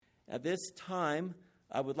At this time,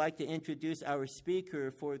 I would like to introduce our speaker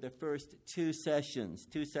for the first two sessions,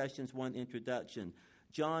 one introduction.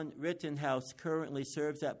 John Rittenhouse currently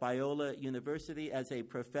serves at Biola University as a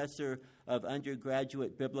professor of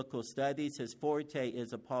undergraduate biblical studies. His forte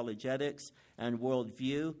is apologetics and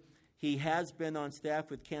worldview. He has been on staff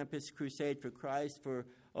with Campus Crusade for Christ for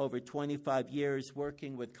over 25 years,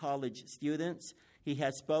 working with college students. He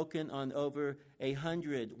has spoken on over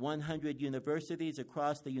 100 universities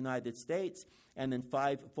across the United States and in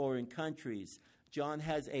 5 foreign countries. John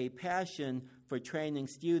has a passion for training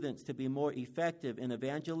students to be more effective in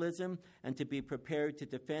evangelism and to be prepared to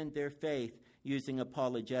defend their faith using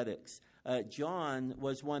apologetics. John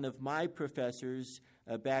was one of my professors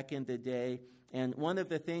back in the day, and one of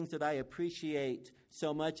the things that I appreciate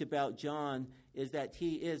so much about John is that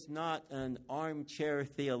he is not an armchair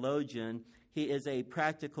theologian. He is a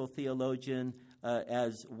practical theologian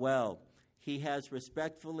as well. He has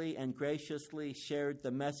respectfully and graciously shared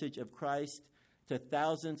the message of Christ to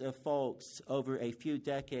thousands of folks over a few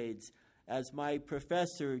decades. As my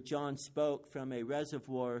professor, John spoke from a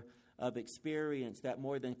reservoir of experience that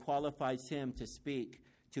more than qualifies him to speak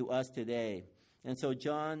to us today. And so,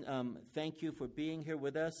 John, thank you for being here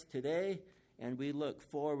with us today, and we look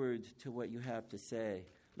forward to what you have to say.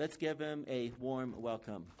 Let's give him a warm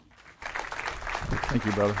welcome. Thank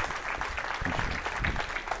you, brother.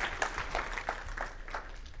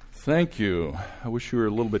 Thank you. I wish you were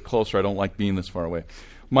a little bit closer. I don't like being this far away.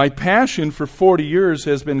 My passion for 40 years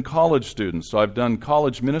has been college students. So I've done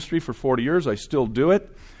college ministry for 40 years. I still do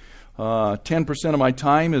it. 10% of my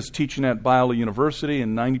time is teaching at Biola University,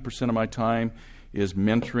 and 90% of my time is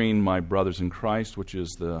mentoring my brothers in Christ, which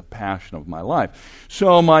is the passion of my life.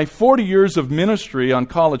 So my 40 years of ministry on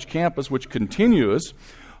college campus, which continues,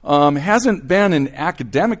 hasn't been an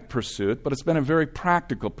academic pursuit, but it's been a very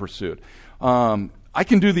practical pursuit. I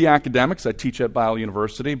can do the academics. I teach at Biola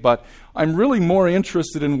University, but I'm really more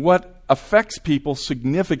interested in what affects people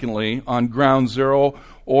significantly on ground zero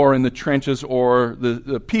or in the trenches or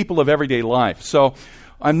the people of everyday life. So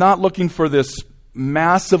I'm not looking for this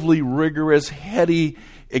massively rigorous, heady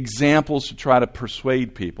examples to try to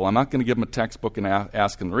persuade people. I'm not going to give them a textbook and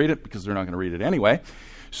ask them to read it because they're not going to read it anyway.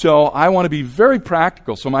 So I want to be very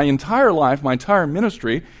practical. So my entire life, my entire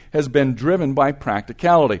ministry has been driven by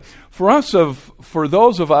practicality. For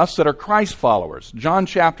those of us that are Christ followers, John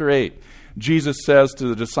chapter 8, Jesus says to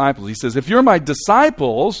the disciples, he says, if you're my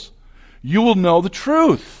disciples, you will know the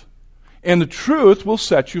truth, and the truth will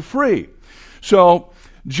set you free. So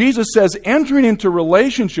Jesus says entering into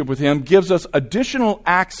relationship with him gives us additional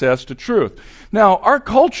access to truth. Now, our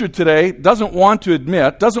culture today doesn't want to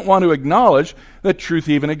acknowledge that truth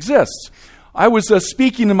even exists. I was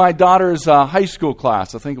speaking to my daughter's high school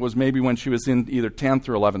class. I think it was maybe when she was in either 10th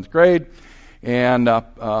or 11th grade. And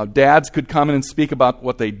dads could come in and speak about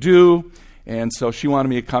what they do. And so she wanted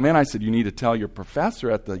me to come in. I said, you need to tell your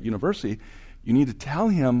professor at the university, you need to tell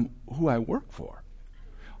him who I work for.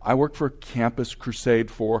 I work for Campus Crusade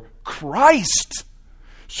for Christ.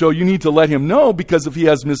 So you need to let him know, because if he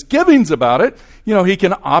has misgivings about it, he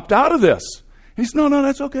can opt out of this. And he says, no,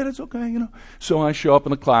 that's okay, So I show up in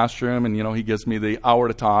the classroom, and, he gives me the hour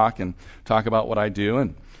to talk about what I do.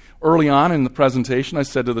 And early on in the presentation, I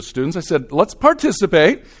said to the students, I said, let's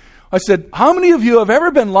participate. I said, how many of you have ever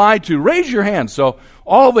been lied to? Raise your hand. So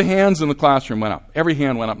all the hands in the classroom went up. Every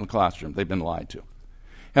hand went up in the classroom. They've been lied to.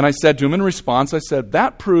 And I said to him in response, I said,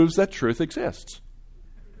 that proves that truth exists.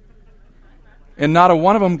 And not a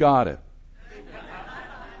one of them got it.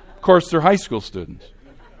 Of course, they're high school students.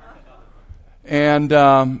 And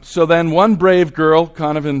so then one brave girl,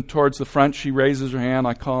 kind of in towards the front, she raises her hand.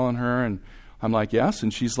 I call on her, and I'm like, yes.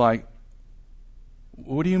 And she's like,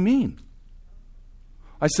 what do you mean?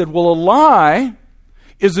 I said, well, a lie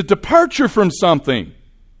is a departure from something.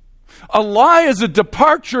 A lie is a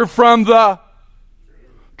departure from the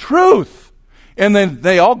truth. And then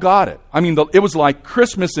they all got it. I mean, it was like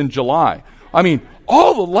Christmas in July. I mean,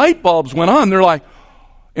 all the light bulbs went on. They're like,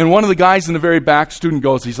 and one of the guys in the very back, student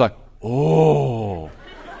goes, he's like, oh,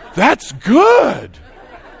 that's good.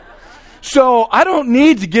 So I don't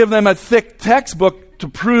need to give them a thick textbook to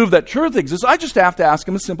prove that truth exists. I just have to ask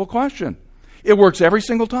them a simple question. It works every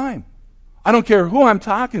single time. I don't care who I'm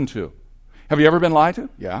talking to. Have you ever been lied to?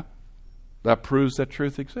 Yeah. That proves that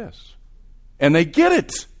truth exists. And they get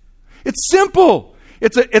it. It's simple.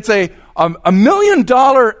 It's a $1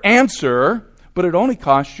 million answer, but it only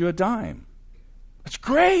costs you a dime. That's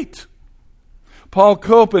great. Paul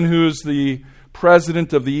Copan, who's the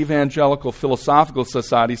president of the Evangelical Philosophical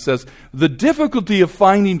Society, says, the difficulty of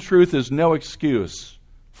finding truth is no excuse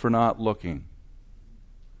for not looking.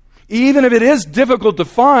 Even if it is difficult to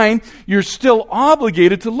find, you're still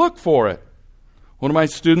obligated to look for it. One of my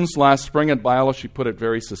students last spring at Biola, she put it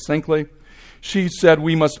very succinctly. She said,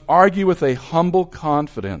 we must argue with a humble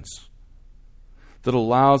confidence that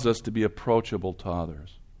allows us to be approachable to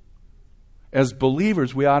others. As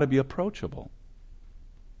believers, we ought to be approachable.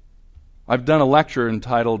 I've done a lecture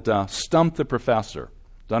entitled Stump the Professor.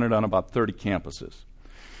 Done it on about 30 campuses.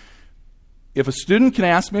 If a student can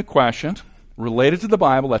ask me a question related to the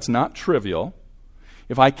Bible that's not trivial,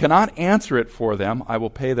 if I cannot answer it for them, I will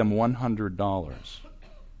pay them $100.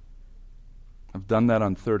 I've done that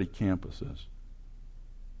on 30 campuses.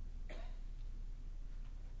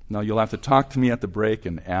 Now, you'll have to talk to me at the break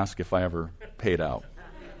and ask if I ever paid out.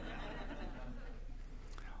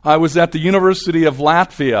 I was at the University of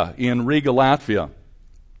Latvia in Riga, Latvia.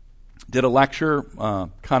 Did a lecture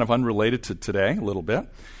kind of unrelated to today, a little bit.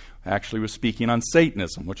 Actually was speaking on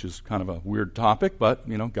Satanism, which is kind of a weird topic, but,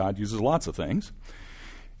 God uses lots of things.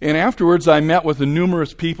 And afterwards, I met with the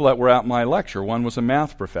numerous people that were at my lecture. One was a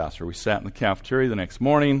math professor. We sat in the cafeteria the next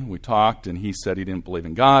morning. We talked, and he said he didn't believe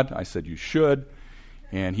in God. I said, you should.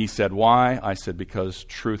 And he said, why? I said, because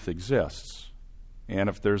truth exists. And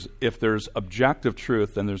if there's objective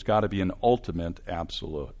truth, then there's got to be an ultimate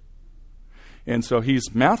absolute. And so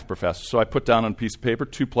he's math professor. So I put down on a piece of paper,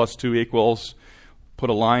 2 + 2 equals, put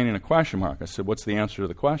a line and a question mark. I said, what's the answer to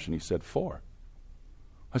the question? He said, 4.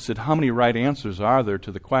 I said, how many right answers are there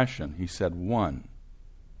to the question? He said, 1.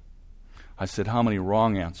 I said, how many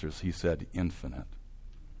wrong answers? He said, infinite.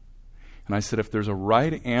 And I said, if there's a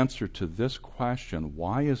right answer to this question,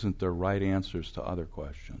 why isn't there right answers to other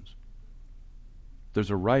questions?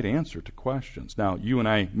 There's a right answer to questions. Now, you and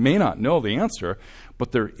I may not know the answer,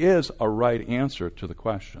 but there is a right answer to the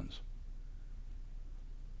questions.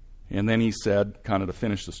 And then he said, kind of to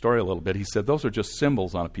finish the story a little bit, he said, those are just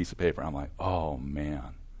symbols on a piece of paper. I'm like, oh,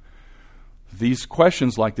 man. These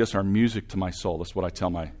questions like this are music to my soul. That's what I tell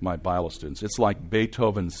my Bible students. It's like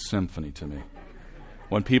Beethoven's symphony to me.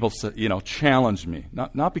 When people challenge me,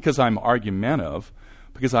 not because I'm argumentative,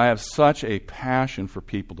 because I have such a passion for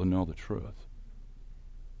people to know the truth.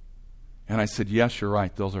 And I said, yes, you're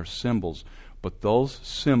right, those are symbols, but those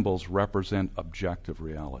symbols represent objective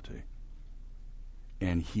reality.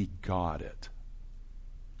 And he got it.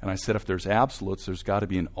 And I said, if there's absolutes, there's got to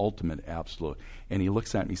be an ultimate absolute. And he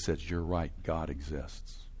looks at me and says, you're right, God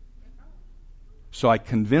exists. So I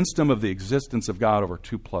convinced him of the existence of God over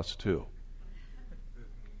 2 + 2.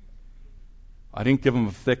 I didn't give him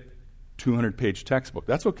a thick 200-page textbook.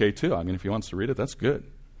 That's okay, too. I mean, if he wants to read it, that's good.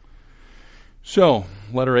 So,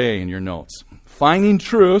 letter A in your notes. Finding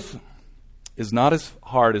truth is not as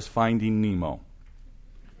hard as finding Nemo.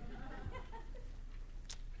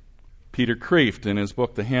 Peter Kreeft, in his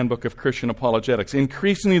book, The Handbook of Christian Apologetics,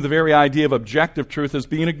 increasingly the very idea of objective truth is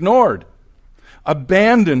being ignored,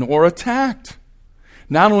 abandoned, or attacked.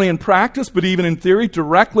 Not only in practice, but even in theory,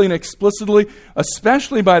 directly and explicitly,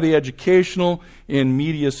 especially by the educational and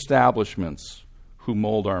media establishments who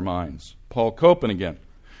mold our minds. Paul Copen again.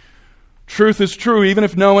 Truth is true even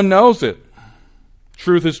if no one knows it.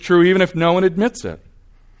 Truth is true even if no one admits it.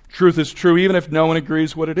 Truth is true even if no one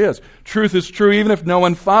agrees what it is. Truth is true even if no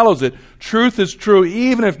one follows it. Truth is true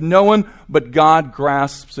even if no one but God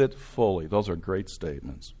grasps it fully. Those are great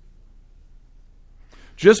statements.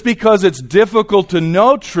 Just because it's difficult to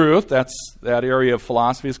know truth, that area of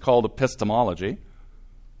philosophy is called epistemology,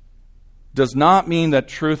 does not mean that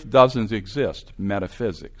truth doesn't exist,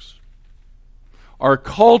 metaphysics. Our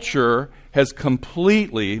culture has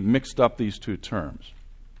completely mixed up these two terms.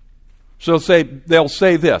 So they'll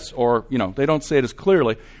say this, or they don't say it as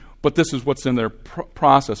clearly, but this is what's in their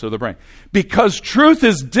process of their brain. Because truth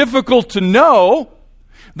is difficult to know,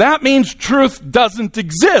 that means truth doesn't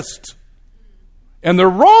exist. And they're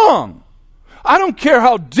wrong. I don't care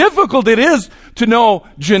how difficult it is to know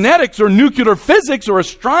genetics or nuclear physics or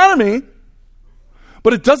astronomy,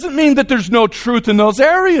 but it doesn't mean that there's no truth in those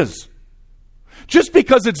areas. Just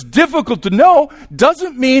because it's difficult to know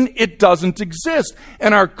doesn't mean it doesn't exist.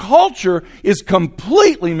 And our culture is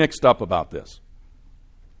completely mixed up about this.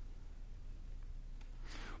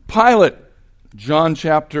 Pilate, John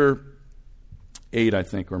chapter 8, I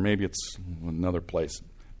think, or maybe it's another place.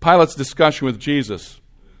 Pilate's discussion with Jesus.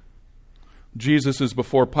 Jesus is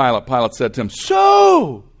before Pilate. Pilate said to him,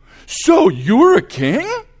 So you're a king?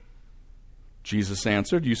 Jesus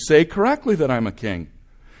answered, You say correctly that I'm a king.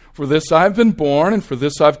 For this I've been born, and for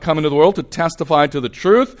this I've come into the world to testify to the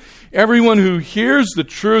truth. Everyone who hears the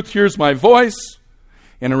truth hears my voice.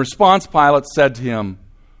 And in response, Pilate said to him,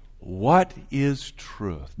 What is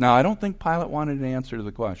truth? Now, I don't think Pilate wanted an answer to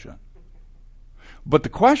the question. But the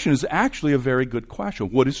question is actually a very good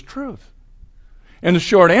question. What is truth? And the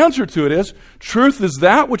short answer to it is, truth is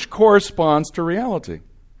that which corresponds to reality.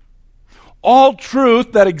 All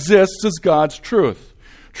truth that exists is God's truth.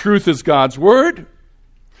 Truth is God's word.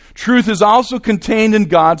 Truth is also contained in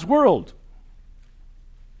God's world.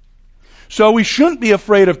 So we shouldn't be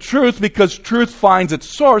afraid of truth because truth finds its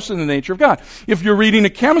source in the nature of God. If you're reading a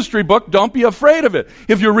chemistry book, don't be afraid of it.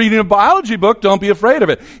 If you're reading a biology book, don't be afraid of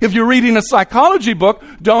it. If you're reading a psychology book,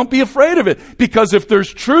 don't be afraid of it. Because if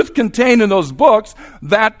there's truth contained in those books,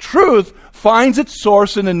 that truth finds its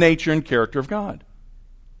source in the nature and character of God.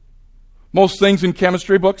 Most things in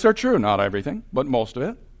chemistry books are true. Not everything, but most of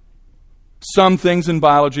it. Some things in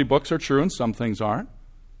biology books are true and some things aren't.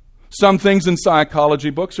 Some things in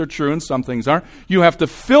psychology books are true and some things aren't. You have to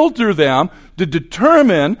filter them to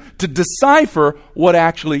determine, to decipher what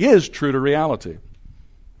actually is true to reality.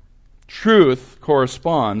 Truth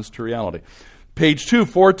corresponds to reality. Page 2,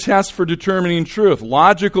 4 tests for determining truth.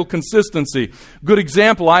 Logical consistency. Good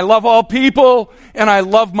example, I love all people and I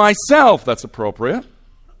love myself. That's appropriate.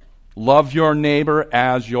 Love your neighbor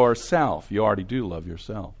as yourself. You already do love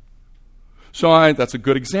yourself. So that's a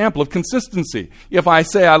good example of consistency. If I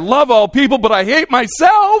say I love all people but I hate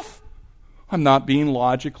myself, I'm not being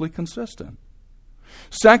logically consistent.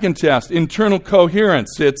 Second test, internal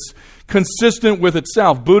coherence. It's consistent with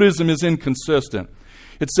itself. Buddhism is inconsistent.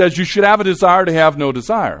 It says you should have a desire to have no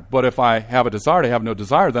desire. But if I have a desire to have no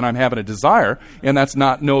desire, then I'm having a desire, and that's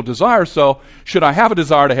not no desire. So should I have a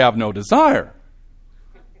desire to have no desire?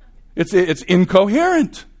 It's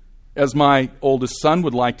incoherent. As my oldest son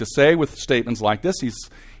would like to say with statements like this,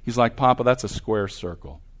 he's like, Papa, that's a square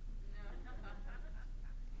circle.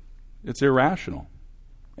 It's irrational.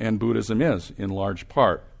 And Buddhism is, in large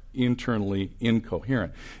part, internally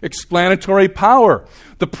incoherent. Explanatory power,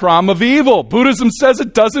 the problem of evil. Buddhism says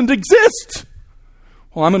it doesn't exist.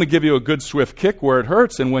 Well, I'm going to give you a good swift kick where it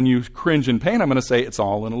hurts, and when you cringe in pain, I'm going to say it's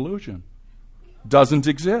all an illusion. Doesn't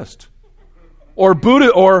exist.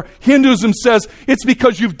 Or Hinduism says it's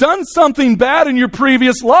because you've done something bad in your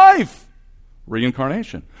previous life.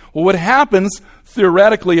 Reincarnation. Well, what happens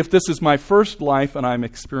theoretically if this is my first life and I'm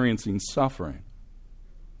experiencing suffering?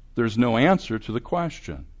 There's no answer to the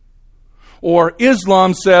question. Or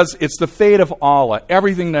Islam says it's the fate of Allah.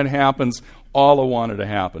 Everything that happens, Allah wanted to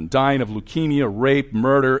happen. Dying of leukemia, rape,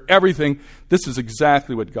 murder, everything. This is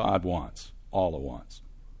exactly what God wants. Allah wants.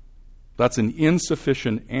 That's an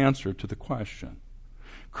insufficient answer to the question.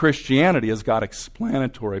 Christianity has got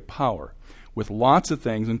explanatory power with lots of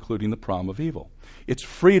things, including the problem of evil. It's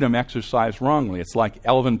freedom exercised wrongly. It's like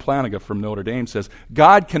Elvin Planiga from Notre Dame says,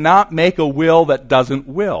 God cannot make a will that doesn't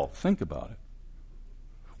will. Think about it.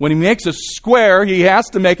 When he makes a square, he has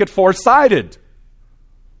to make it four-sided.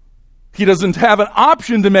 He doesn't have an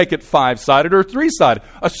option to make it five-sided or three-sided.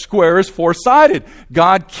 A square is four-sided.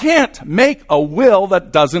 God can't make a will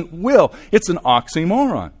that doesn't will. It's an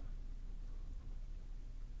oxymoron.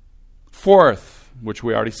 Fourth, which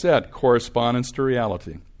we already said, correspondence to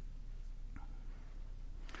reality.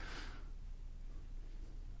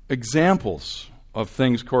 Examples of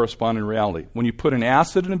things corresponding to reality. When you put an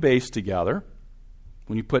acid and a base together,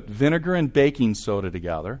 when you put vinegar and baking soda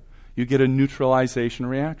together, you get a neutralization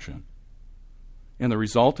reaction. And the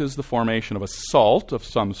result is the formation of a salt of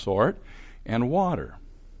some sort and water.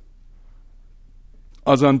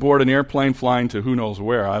 I was on board an airplane flying to who knows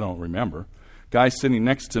where, I don't remember. Guy sitting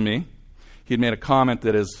next to me, he'd made a comment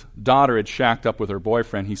that his daughter had shacked up with her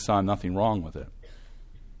boyfriend. He saw nothing wrong with it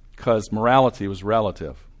because morality was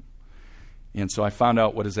relative. And so I found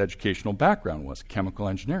out what his educational background was, chemical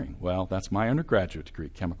engineering. Well, that's my undergraduate degree,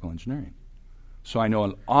 chemical engineering. So I know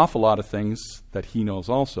an awful lot of things that he knows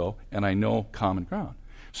also, and I know common ground.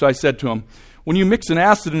 So I said to him, when you mix an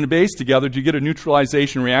acid and a base together, do you get a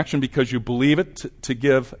neutralization reaction because you believe it to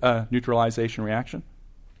give a neutralization reaction?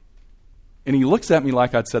 And he looks at me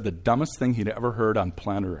like I'd said the dumbest thing he'd ever heard on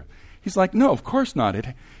planet Earth. He's like, no, of course not.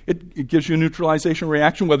 It gives you a neutralization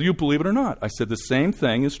reaction whether you believe it or not. I said the same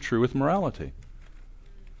thing is true with morality.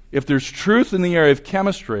 If there's truth in the area of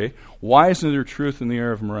chemistry, why isn't there truth in the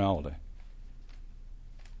area of morality?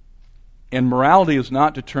 And morality is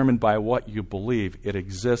not determined by what you believe. It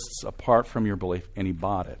exists apart from your belief, and he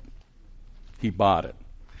bought it. He bought it.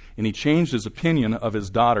 And he changed his opinion of his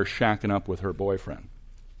daughter shacking up with her boyfriend.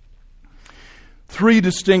 3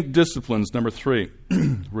 distinct disciplines, number 3,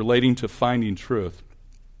 relating to finding truth.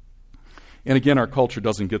 And again, our culture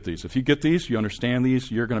doesn't get these. If you get these, you understand these,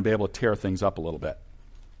 you're going to be able to tear things up a little bit.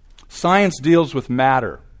 Science deals with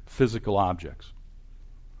matter, physical objects.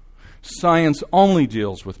 Science only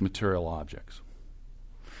deals with material objects.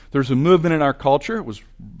 There's a movement in our culture. It was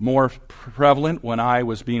more prevalent when I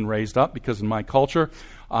was being raised up, because in my culture,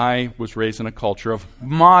 I was raised in a culture of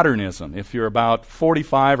modernism. If you're about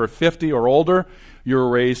 45 or 50 or older, you're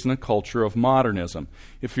raised in a culture of modernism.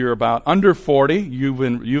 If you're about under 40,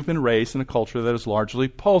 you've been raised in a culture that is largely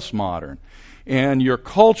postmodern. And your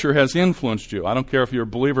culture has influenced you. I don't care if you're a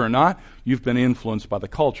believer or not, you've been influenced by the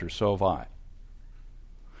culture, so have I.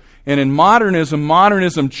 And in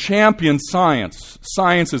modernism champions science.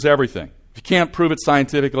 Science is everything. If you can't prove it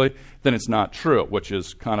scientifically, then it's not true, which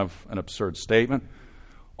is kind of an absurd statement.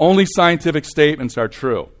 Only scientific statements are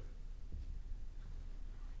true.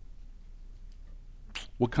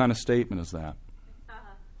 What kind of statement is that?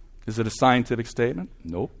 Is it a scientific statement?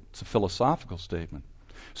 Nope. It's a philosophical statement.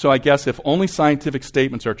 So I guess if only scientific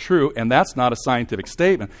statements are true, and that's not a scientific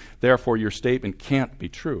statement, therefore your statement can't be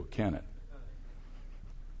true, can it?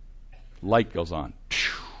 Light goes on.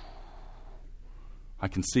 I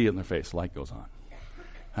can see it in their face. Light goes on.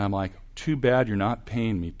 And I'm like, too bad you're not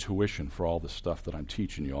paying me tuition for all the stuff that I'm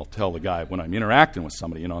teaching you. I'll tell the guy when I'm interacting with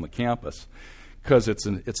somebody, on the campus, because it's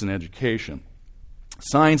an education.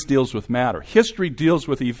 Science deals with matter. History deals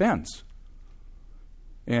with events,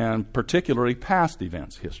 and particularly past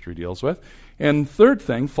events history deals with. And third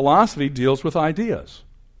thing, philosophy deals with ideas.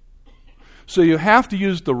 So you have to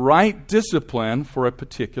use the right discipline for a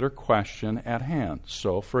particular question at hand.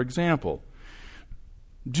 So, for example,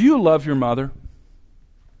 do you love your mother?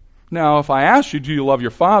 Now, if I ask you, do you love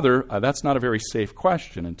your father, that's not a very safe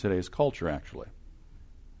question in today's culture, actually.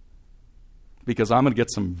 Because I'm going to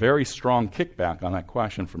get some very strong kickback on that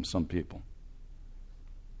question from some people.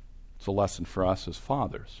 It's a lesson for us as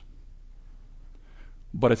fathers.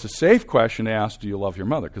 But it's a safe question to ask, do you love your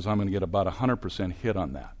mother? Because I'm going to get about a 100% hit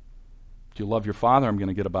on that. Do you love your father? I'm going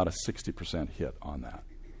to get about a 60% hit on that.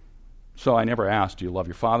 So I never asked, do you love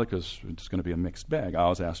your father? Because it's going to be a mixed bag. I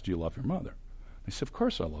always asked, do you love your mother? I said, of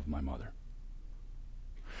course I love my mother.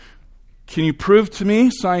 Can you prove to me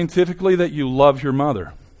scientifically that you love your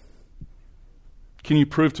mother? Can you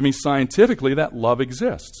prove to me scientifically that love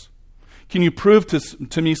exists? Can you prove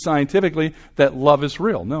to me scientifically that love is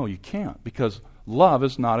real? No, you can't, because love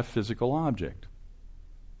is not a physical object.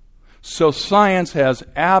 So science has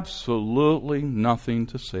absolutely nothing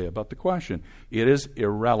to say about the question. It is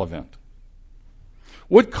irrelevant.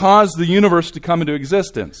 What caused the universe to come into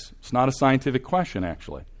existence? It's not a scientific question,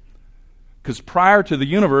 actually. Because prior to the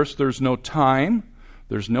universe, there's no time,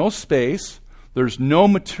 there's no space, there's no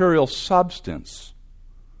material substance,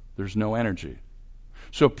 there's no energy.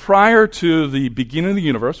 So prior to the beginning of the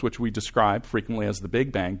universe, which we describe frequently as the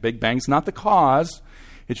Big Bang's not the cause,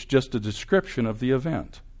 it's just a description of the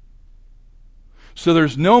event. So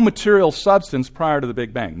there's no material substance prior to the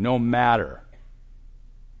Big Bang, no matter.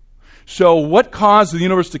 So what caused the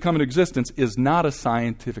universe to come into existence is not a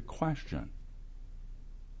scientific question,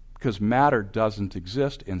 because matter doesn't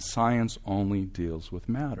exist and science only deals with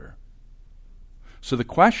matter. So the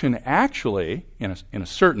question actually, in a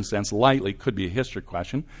certain sense, lightly, could be a history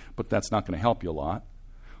question, but that's not going to help you a lot.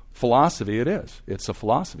 Philosophy it is. It's a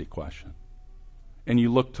philosophy question. And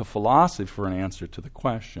you look to philosophy for an answer to the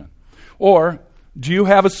question. Or, do you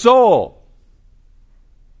have a soul?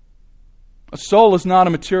 A soul is not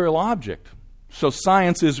a material object. So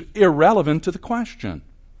science is irrelevant to the question.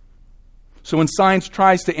 So when science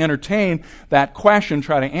tries to entertain that question,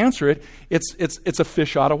 try to answer it, it's a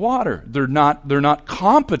fish out of water. They're not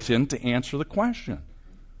competent to answer the question,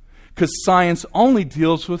 because science only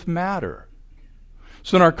deals with matter.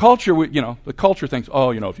 So in our culture, the culture thinks,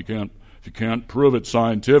 if you can't prove it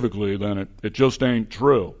scientifically, then it just ain't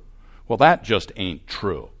true. Well, that just ain't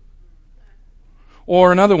true.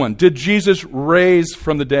 Or another one, did Jesus rise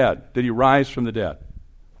from the dead? Did he rise from the dead?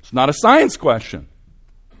 It's not a science question.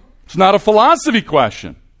 It's not a philosophy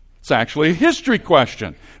question. It's actually a history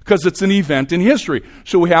question, because it's an event in history.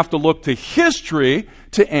 So we have to look to history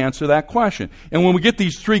to answer that question. And when we get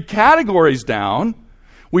these three categories down,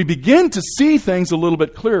 we begin to see things a little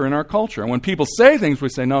bit clearer in our culture. And when people say things, we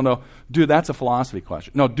say, no, dude, that's a philosophy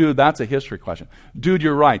question. No, dude, that's a history question. Dude,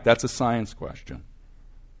 you're right, that's a science question.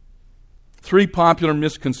 Three popular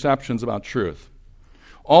misconceptions about truth.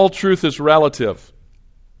 All truth is relative.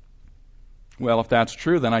 Well, if that's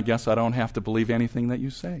true, then I guess I don't have to believe anything that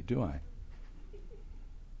you say, do I?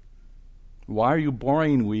 Why are you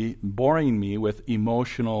boring me with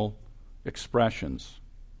emotional expressions?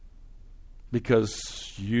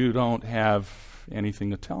 Because you don't have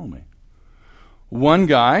anything to tell me. One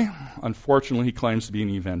guy, unfortunately he claims to be an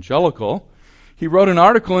evangelical, he wrote an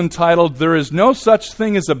article entitled, "There is no such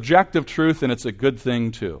thing as objective truth, and it's a good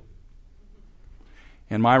thing too."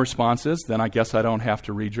 And my response is, then I guess I don't have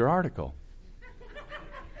to read your article.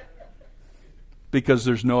 because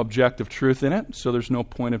there's no objective truth in it, so there's no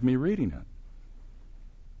point of me reading it.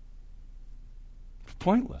 It's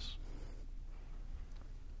pointless.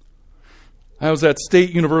 I was at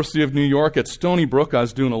State University of New York at Stony Brook. I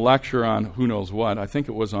was doing a lecture on who knows what. I think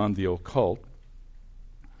it was on the occult.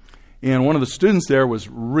 And one of the students there was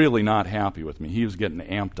really not happy with me. He was getting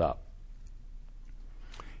amped up.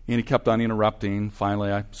 And he kept on interrupting.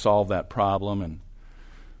 Finally, I solved that problem and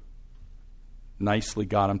nicely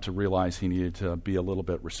got him to realize he needed to be a little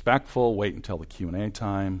bit respectful, wait until the Q&A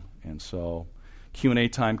time. And so Q&A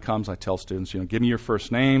time comes. I tell students, give me your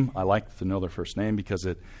first name. I like to know their first name because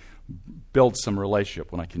it builds some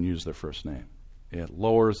relationship when I can use their first name. It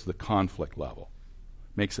lowers the conflict level,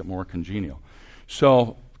 makes it more congenial.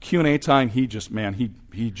 So Q&A time, he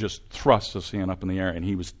just thrust his hand up in the air, and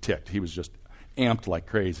he was ticked. He was just amped like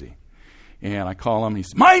crazy. And I call him. He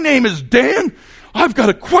says, "My name is Dan. I've got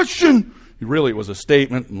a question." Really, it was a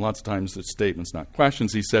statement, and lots of times it's statements, not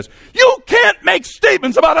questions. He says, "You can't make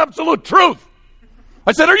statements about absolute truth."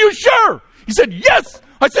 I said, "Are you sure?" He said, "Yes."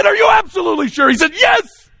 I said, "Are you absolutely sure?" He said,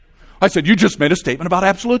 "Yes." I said, "You just made a statement about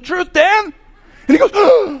absolute truth, Dan." And he goes,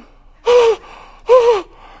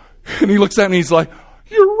 and he looks at me, he's like,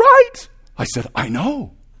 "You're right." I said, "I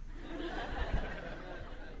know."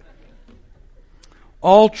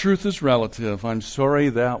 All truth is relative. I'm sorry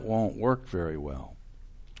that won't work very well.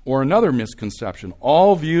 Or another misconception,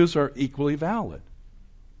 all views are equally valid.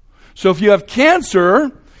 So if you have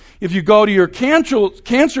cancer, if you go to your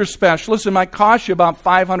cancer specialist, it might cost you about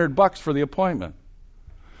 $500 for the appointment.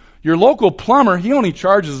 Your local plumber, he only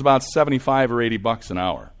charges about $75 or $80 an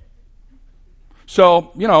hour.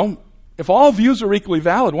 So, if all views are equally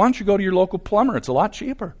valid, why don't you go to your local plumber? It's a lot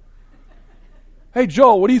cheaper. "Hey,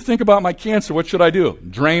 Joe, what do you think about my cancer? What should I do?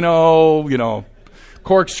 Drano,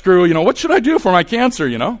 corkscrew, what should I do for my cancer,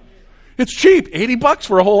 It's cheap, $80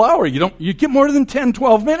 for a whole hour. You get more than 10,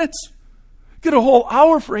 12 minutes. Get a whole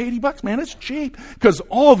hour for $80, man, it's cheap. Because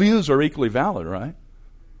all views are equally valid, right?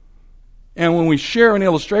 And when we share an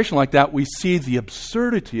illustration like that, we see the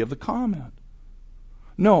absurdity of the comment.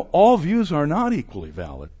 No, all views are not equally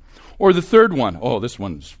valid. Or the third one, this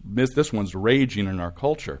one's raging in our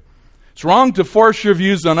culture. It's wrong to force your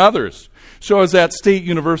views on others. So I was at State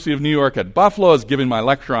University of New York at Buffalo. I was giving my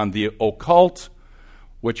lecture on the occult,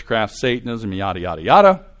 witchcraft, Satanism, yada, yada,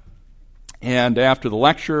 yada. And after the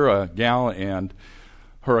lecture, a gal and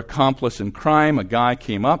her accomplice in crime, a guy,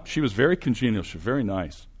 came up. She was very congenial. She was very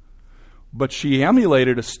nice. But she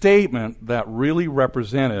emulated a statement that really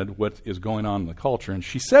represented what is going on in the culture. And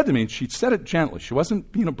she said to me, and she said it gently. She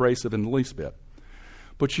wasn't being abrasive in the least bit.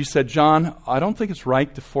 But she said, "John, I don't think it's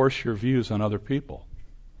right to force your views on other people."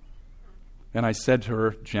 And I said to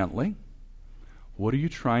her gently, "What are you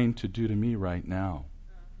trying to do to me right now?"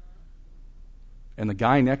 And the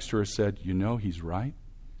guy next to her said, "He's right."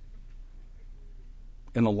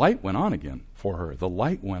 And the light went on again for her. The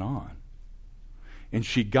light went on. And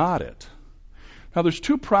she got it. Now, there's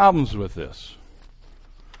two problems with this.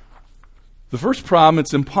 The first problem,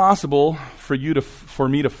 it's impossible for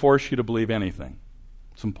me to force you to believe anything.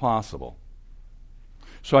 It's impossible.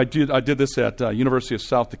 So I did this at University of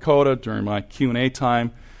South Dakota during my Q&A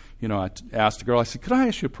time. I asked a girl, I said, "Could I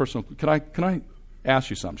ask you can I ask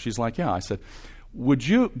you something?" She's like, "Yeah." I said,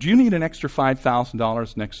 do you need an extra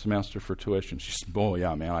 $5,000 next semester for tuition?" She said, "Oh,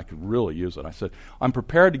 yeah, man, I could really use it." I said, "I'm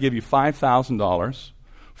prepared to give you $5,000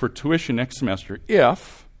 for tuition next semester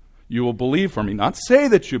if you will believe for me, not say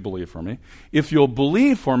that you believe for me, if you'll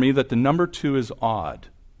believe for me that the number 2 is odd."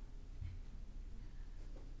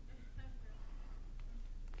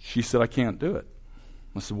 She said, "I can't do it."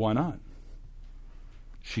 I said, "Why not?"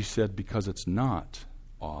 She said, "Because it's not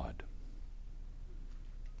odd."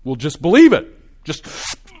 "Well, just believe it. Just,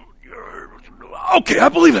 okay, I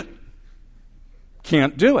believe it."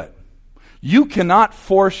 Can't do it. You cannot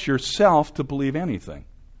force yourself to believe anything.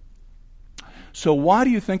 So why do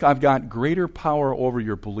you think I've got greater power over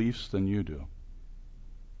your beliefs than you do?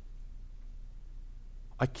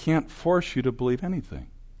 I can't force you to believe anything.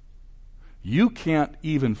 You can't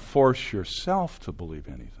even force yourself to believe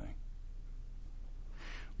anything.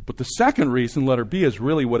 But the second reason, letter B, is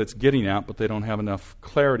really what it's getting at, but they don't have enough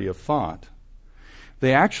clarity of thought.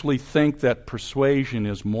 They actually think that persuasion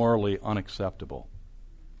is morally unacceptable.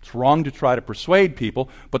 It's wrong to try to persuade people,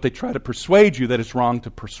 but they try to persuade you that it's wrong to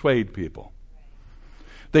persuade people.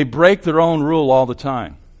 They break their own rule all the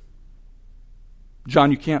time. "John,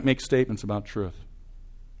 you can't make statements about truth."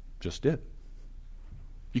 Just did.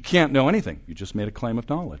 "You can't know anything." You just made a claim of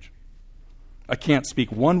knowledge. "I can't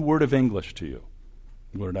speak one word of English to you."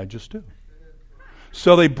 What did I just do?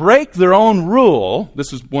 So they break their own rule.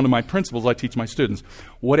 This is one of my principles I teach my students.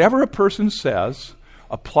 Whatever a person says,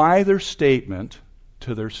 apply their statement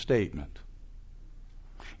to their statement.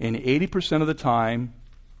 And 80% of the time,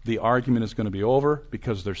 the argument is going to be over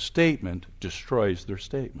because their statement destroys their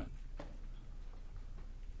statement.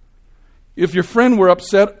 If your friend were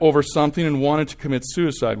upset over something and wanted to commit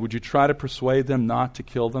suicide, would you try to persuade them not to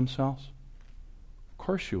kill themselves? Of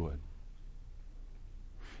course you would.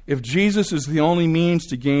 If Jesus is the only means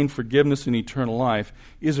to gain forgiveness and eternal life,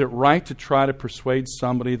 is it right to try to persuade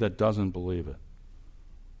somebody that doesn't believe it?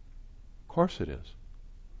 Of course it is.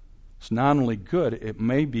 It's not only good, it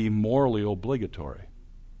may be morally obligatory.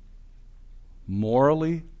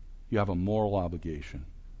 Morally, you have a moral obligation.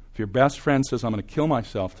 If your best friend says, I'm going to kill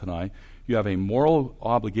myself tonight, you have a moral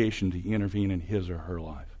obligation to intervene in his or her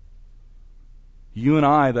life. You and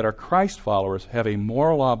I, that are Christ followers, have a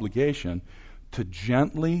moral obligation to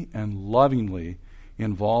gently and lovingly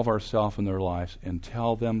involve ourselves in their lives and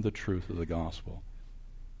tell them the truth of the gospel.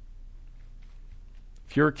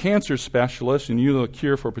 If you're a cancer specialist and you know a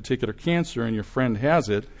cure for a particular cancer and your friend has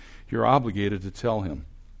it, you're obligated to tell him.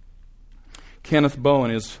 Kenneth Boe,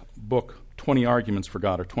 in his book, 20 Arguments for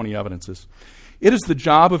God, or 20 Evidences, it is the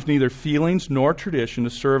job of neither feelings nor tradition to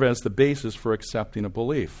serve as the basis for accepting a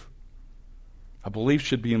belief. A belief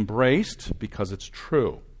should be embraced because it's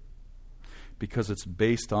true, because it's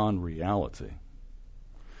based on reality.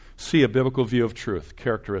 See a biblical view of truth,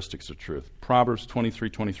 characteristics of truth. Proverbs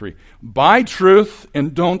 23:23. Buy truth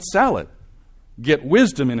and don't sell it. Get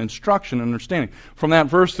wisdom and instruction and understanding. From that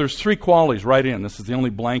verse, there's 3 qualities right in. This is the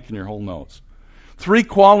only blank in your whole notes. 3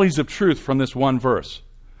 qualities of truth from this one verse.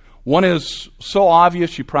 One is so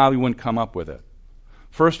obvious you probably wouldn't come up with it.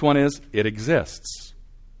 First one is, it exists.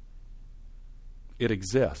 It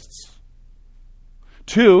exists.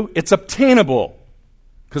 2, it's obtainable.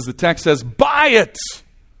 Because the text says, buy it.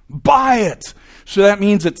 Buy it. So that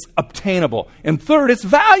means it's obtainable. And 3rd, it's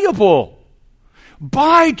valuable.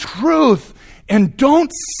 Buy truth and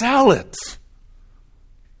don't sell it.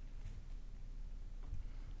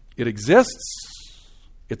 It exists.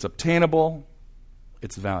 It's obtainable.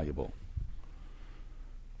 It's valuable.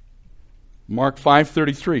 Mark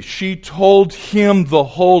 5:33. She told him the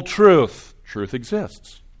whole truth. Truth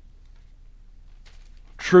exists.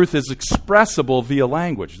 Truth is expressible via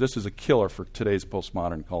language. This is a killer for today's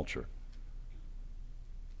postmodern culture.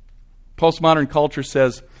 Postmodern culture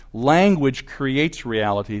says language creates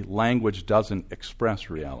reality, language doesn't express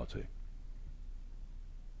reality.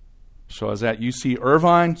 So I was at UC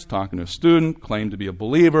Irvine, talking to a student, claimed to be a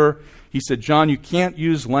believer. He said, John, you can't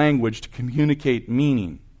use language to communicate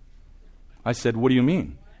meaning. I said, what do you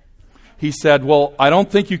mean? He said, well, I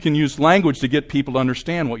don't think you can use language to get people to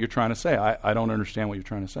understand what you're trying to say. I don't understand what you're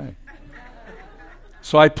trying to say.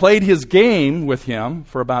 So I played his game with him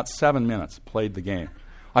for about 7 minutes, played the game.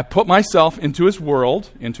 I put myself into his world,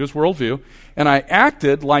 into his worldview, and I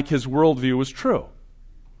acted like his worldview was true.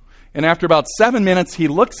 And after about 7 minutes, he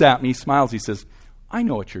looks at me, smiles, he says, I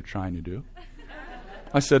know what you're trying to do.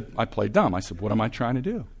 I said, I played dumb. I said, what am I trying to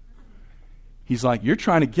do? He's like, you're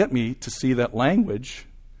trying to get me to see that language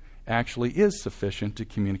actually is sufficient to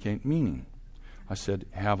communicate meaning. I said,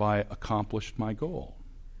 have I accomplished my goal?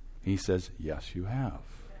 He says, yes, you have.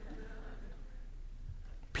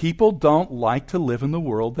 People don't like to live in the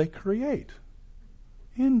world they create.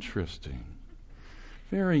 Interesting.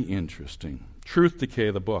 Very interesting. Truth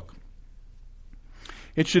Decay, the book.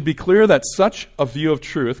 It should be clear that such a view of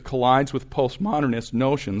truth collides with postmodernist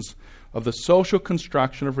notions of the social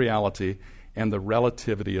construction of reality and the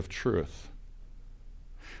relativity of truth.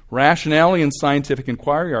 Rationality and scientific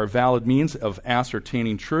inquiry are valid means of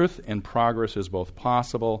ascertaining truth, and progress is both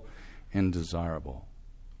possible and desirable.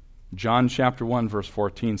 John chapter 1, verse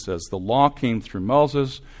 14 says, the law came through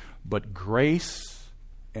Moses, but grace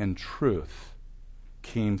and truth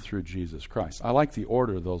came through Jesus Christ. I like the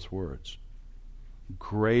order of those words.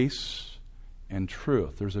 Grace and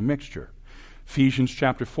truth. There's a mixture. Ephesians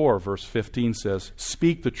chapter 4, verse 15 says,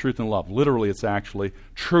 speak the truth in love. Literally, it's actually,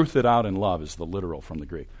 truth it out in love is the literal from the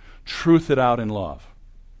Greek. Truth it out in love.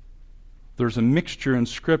 There's a mixture in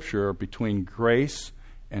Scripture between grace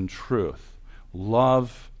and truth.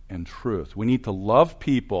 Love and truth. We need to love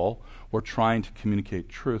people we're trying to communicate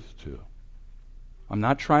truth to. I'm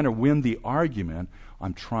not trying to win the argument.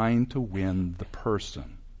 I'm trying to win the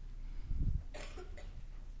person.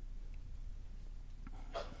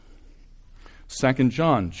 Second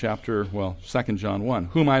John 1,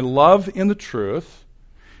 whom I love in the truth,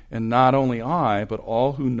 and not only I, but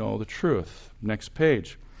all who know the truth. Next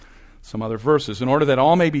page. Some other verses. In order that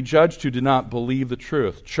all may be judged who did not believe the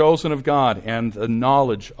truth, chosen of God, and the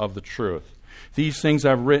knowledge of the truth. These things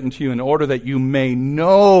I've written to you in order that you may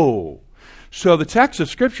know. So the text of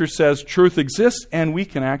Scripture says truth exists and we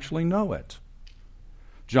can actually know it.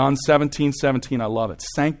 John 17:17, I love it.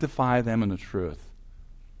 Sanctify them in the truth.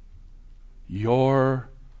 Your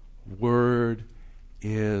word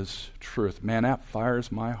is truth. Man, that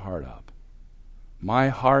fires my heart up. My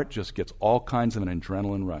heart just gets all kinds of an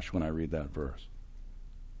adrenaline rush when I read that verse.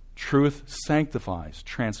 Truth sanctifies,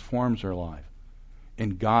 transforms our life.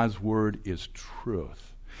 And God's word is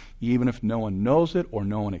truth. Even if no one knows it or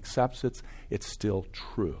no one accepts it, it's still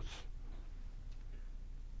truth.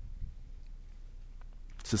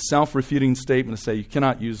 It's a self-refuting statement to say you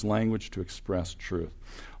cannot use language to express truth.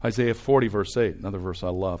 Isaiah 40, verse 8, another verse I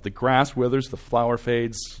love. The grass withers, the flower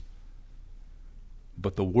fades,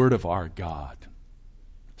 but the word of our God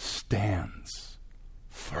stands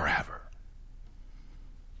forever.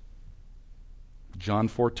 John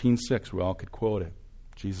 14:6, we all could quote it.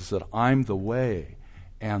 Jesus said, I'm the way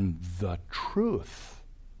and the truth.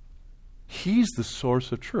 He's the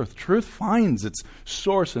source of truth. Truth finds its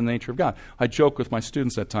source in the nature of God. I joke with my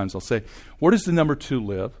students at times. I'll say, where does the number 2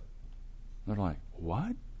 live? They're like,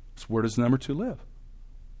 what? So where does the number 2 live?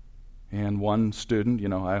 And one student,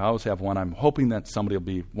 I always have one. I'm hoping that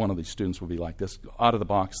one of these students will be like this,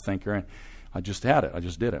 out-of-the-box thinker. And I just had it. I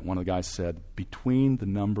just did it. One of the guys said, between the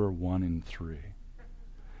number 1 and 3.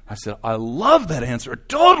 I said, I love that answer. I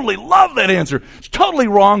totally love that answer. It's totally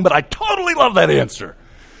wrong, but I totally love that answer.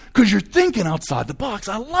 Because you're thinking outside the box.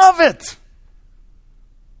 I love it.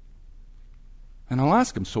 And I'll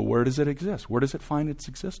ask him, so where does it exist? Where does it find its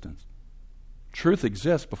existence? Truth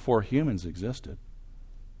exists before humans existed.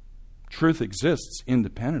 Truth exists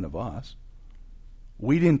independent of us.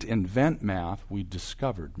 We didn't invent math, we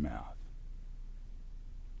discovered math.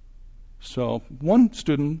 So one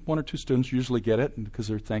or two students usually get it because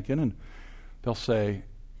they're thinking, and they'll say,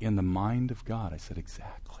 in the mind of God. I said,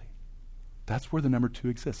 exactly. That's where the number 2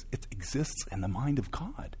 exists. It exists in the mind of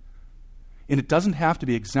God. And it doesn't have to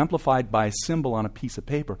be exemplified by a symbol on a piece of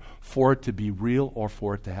paper for it to be real or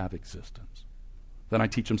for it to have existence. Then I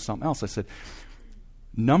teach them something else. I said,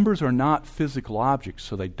 numbers are not physical objects,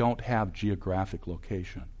 so they don't have geographic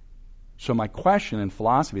location. So my question in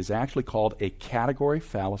philosophy is actually called a category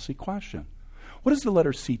fallacy question. What does the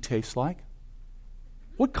letter C taste like?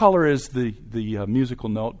 What color is the musical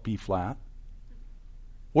note B flat?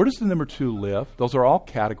 Where does the number 2 live? Those are all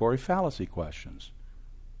category fallacy questions.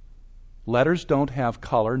 Letters don't have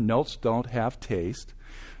color. Notes don't have taste.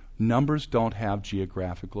 Numbers don't have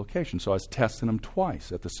geographic location. So I was testing them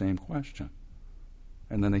twice at the same question.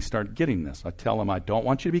 And then they start getting this. I tell them, I don't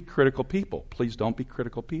want you to be critical people. Please don't be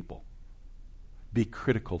critical people. Be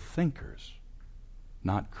critical thinkers,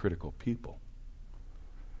 not critical people.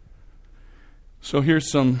 So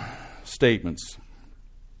here's some statements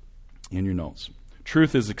in your notes.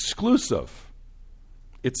 Truth is exclusive.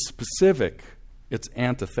 It's specific. It's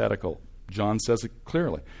antithetical. John says it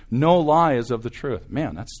clearly. No lie is of the truth.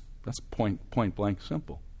 Man, that's point blank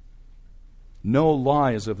simple. No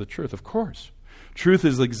lie is of the truth, of course. Truth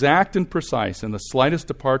is exact and precise, and the slightest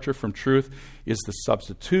departure from truth is the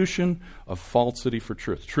substitution of falsity for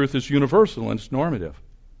truth. Truth is universal and it's normative.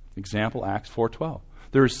 Example, Acts 4:12.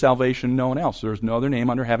 There is salvation in no one else. There is no other name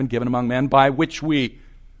under heaven given among men by which we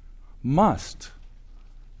must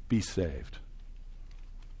be saved.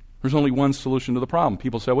 There's only one solution to the problem.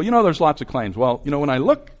 People say, well, there's lots of claims. Well, when I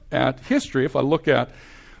look at history, if I look at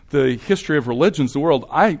the history of religions, the world,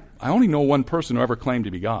 I only know one person who ever claimed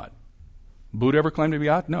to be God. Buddha ever claim to be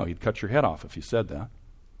God? No, he'd cut your head off if you said that.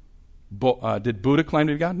 Did Buddha claim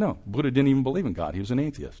to be God? No, Buddha didn't even believe in God. He was an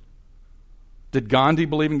atheist. Did Gandhi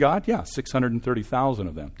believe in God? Yeah, 630,000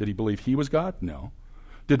 of them. Did he believe he was God? No.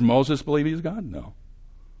 Did Moses believe he was God? No.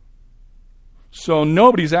 So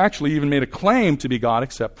nobody's actually even made a claim to be God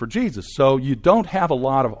except for Jesus. So you don't have a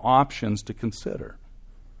lot of options to consider.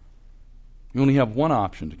 You only have one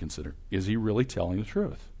option to consider. Is he really telling the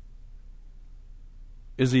truth?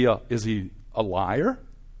 Is he a liar?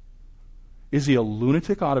 Is he a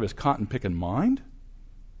lunatic out of his cotton-picking mind?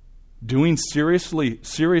 Doing serious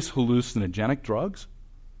hallucinogenic drugs?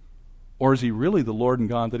 Or is he really the Lord and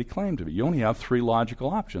God that he claimed to be? You only have 3 logical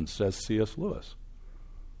options, says C.S. Lewis.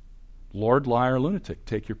 Lord, liar, lunatic.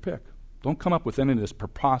 Take your pick. Don't come up with any of this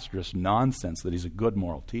preposterous nonsense that he's a good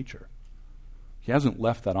moral teacher. He hasn't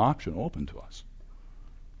left that option open to us.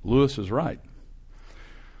 Lewis is right.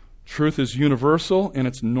 Truth is universal and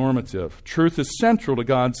it's normative. Truth is central to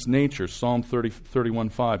God's nature. Psalm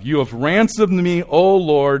 31:5. You have ransomed me, O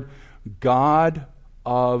Lord, God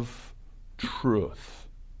of truth.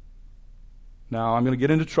 Now, I'm going to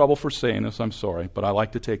get into trouble for saying this, I'm sorry, but I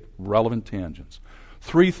like to take relevant tangents.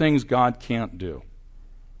 3 things God can't do.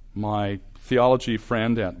 My theology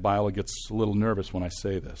friend at Biola gets a little nervous when I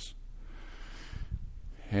say this.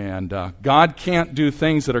 And God can't do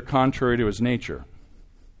things that are contrary to his nature.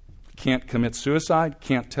 Can't commit suicide,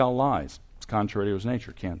 can't tell lies. It's contrary to his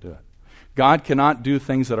nature, can't do it. God cannot do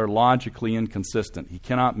things that are logically inconsistent. He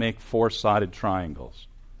cannot make 4-sided triangles.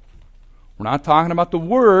 We're not talking about the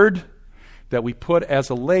word that we put as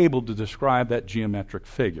a label to describe that geometric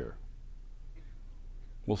figure.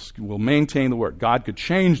 We'll maintain the word. God could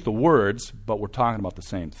change the words, but we're talking about the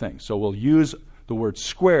same thing. So we'll use the word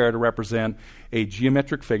square to represent a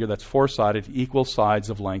geometric figure that's 4-sided, equal sides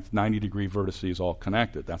of length, 90-degree vertices all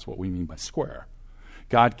connected. That's what we mean by square.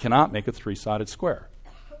 God cannot make a 3-sided square.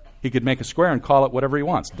 He could make a square and call it whatever he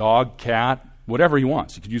wants. Dog, cat, whatever he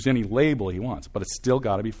wants. He could use any label he wants, but it's still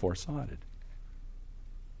got to be 4-sided.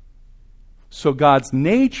 So God's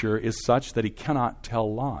nature is such that he cannot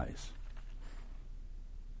tell lies.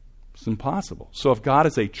 It's impossible. So if God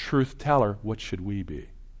is a truth teller, what should we be?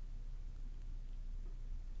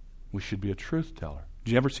 We should be a truth teller.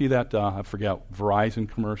 Did you ever see that, I forget, Verizon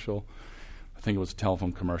commercial? I think it was a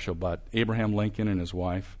telephone commercial, but Abraham Lincoln and his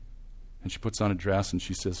wife, and she puts on a dress and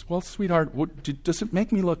she says, well, sweetheart, does it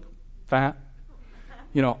make me look fat?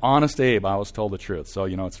 You know, Honest Abe, I always told the truth. So,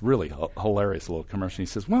 you know, it's really hilarious, a little commercial. He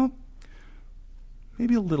says, well,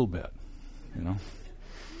 maybe a little bit, you know.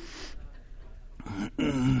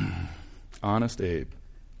 Honest Abe.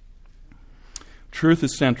 Truth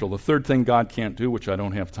is central. The third thing God can't do, which I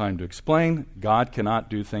don't have time to explain, God cannot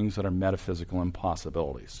do things that are metaphysical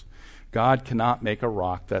impossibilities. God cannot make a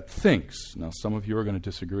rock that thinks. Now, some of you are going to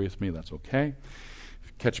disagree with me. That's okay.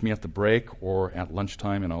 Catch me at the break or at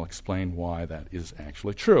lunchtime, and I'll explain why that is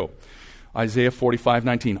actually true. Isaiah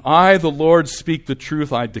 45:19. I, the Lord, speak the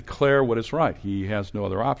truth. I declare what is right. He has no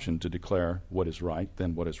other option to declare what is right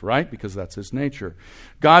than what is right, because that's his nature.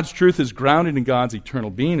 God's truth is grounded in God's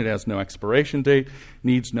eternal being. It has no expiration date,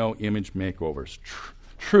 needs no image makeovers.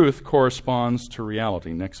 Truth corresponds to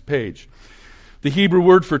reality. Next page. The Hebrew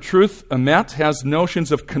word for truth, emet, has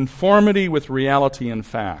notions of conformity with reality and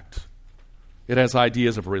fact. It has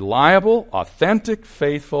ideas of reliable, authentic,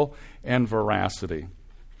 faithful, and veracity.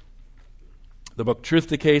 The book Truth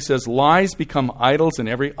Decay says, lies become idols and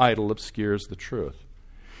every idol obscures the truth.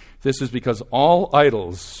 This is because all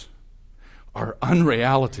idols are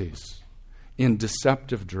unrealities in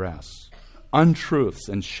deceptive dress, untruths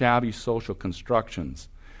and shabby social constructions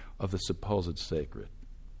of the supposed sacred.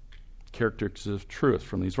 Characteristics of truth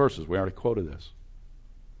from these verses. We already quoted this.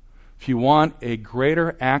 If you want a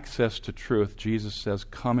greater access to truth, Jesus says,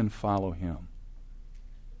 come and follow him.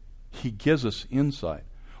 He gives us insight.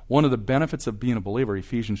 One of the benefits of being a believer,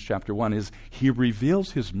 Ephesians chapter 1, is he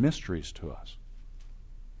reveals his mysteries to us.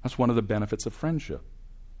 That's one of the benefits of friendship.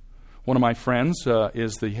 One of my friends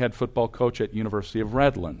is the head football coach at University of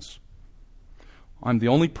Redlands. I'm the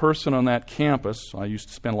only person on that campus. I used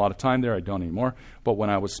to spend a lot of time there. I don't anymore. But when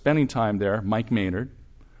I was spending time there, Mike Maynard,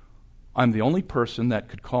 I'm the only person that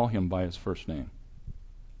could call him by his first name.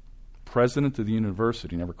 President of the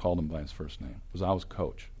university never called him by his first name, because I was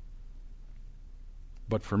coach.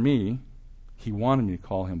 But for me, he wanted me to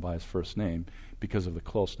call him by his first name because of the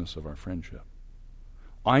closeness of our friendship.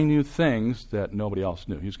 I knew things that nobody else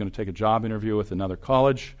knew. He was going to take a job interview with another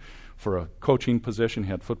college for a coaching position. He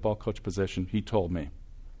had a football coach position. He told me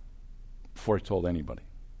before he told anybody.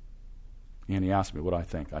 And he asked me what I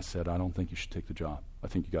think. I said, I don't think you should take the job. I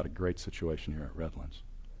think you got a great situation here at Redlands.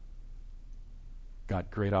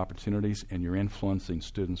 Got great opportunities, and you're influencing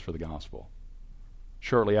students for the gospel.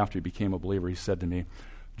 Shortly after he became a believer, he said to me,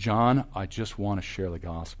 John, I just want to share the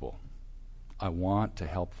gospel. I want to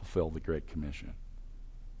help fulfill the Great Commission.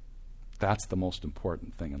 That's the most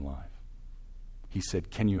important thing in life. He said,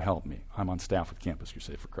 can you help me? I'm on staff with Campus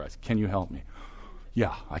Crusade for Christ. Can you help me?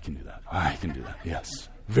 Yeah, I can do that. I can do that, yes.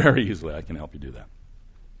 Very easily, I can help you do that.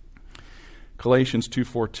 Galatians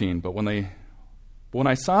 2:14, but when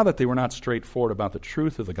I saw that they were not straightforward about the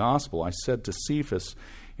truth of the gospel, I said to Cephas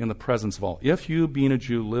in the presence of all, if you, being a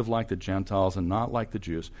Jew, live like the Gentiles and not like the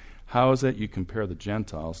Jews, how is it you compare the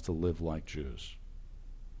Gentiles to live like Jews?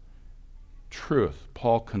 Truth.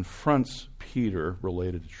 Paul confronts Peter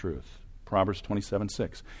related to truth. Proverbs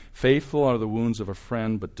 27:6. Faithful are the wounds of a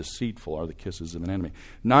friend, but deceitful are the kisses of an enemy.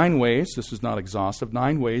 9 ways, this is not exhaustive,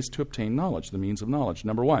 9 ways to obtain knowledge, the means of knowledge.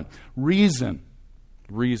 Number 1, reason.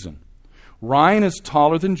 Reason. Ryan is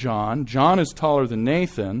taller than John. John is taller than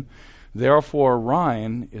Nathan. Therefore,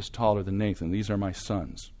 Ryan is taller than Nathan. These are my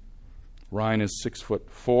sons. Ryan is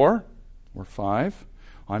 6'4" or 5.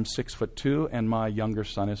 I'm 6'2", and my younger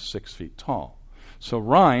son is 6 feet tall. So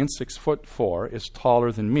Ryan, 6'4", is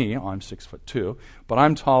taller than me. I'm 6'2", but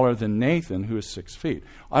I'm taller than Nathan, who is 6 feet.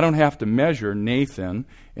 I don't have to measure Nathan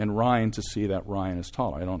and Ryan to see that Ryan is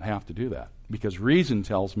taller. I don't have to do that because reason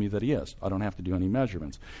tells me that he is. I don't have to do any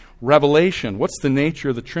measurements. Revelation, what's the nature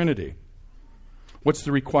of the Trinity? What's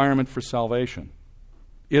the requirement for salvation?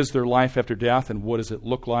 Is there life after death, and what does it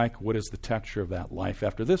look like? What is the texture of that life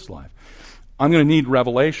after this life? I'm going to need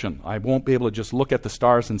revelation. I won't be able to just look at the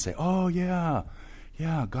stars and say, oh, yeah,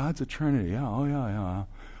 God's eternity. Yeah, oh,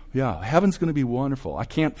 yeah. Heaven's going to be wonderful. I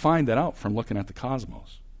can't find that out from looking at the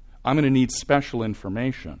cosmos. I'm going to need special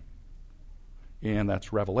information, and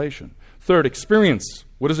that's revelation. Third, experience.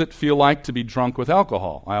 What does it feel like to be drunk with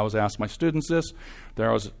alcohol? I always ask my students this. They're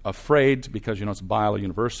always afraid because, it's Biola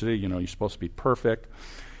University. You're supposed to be perfect.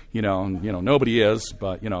 Nobody is,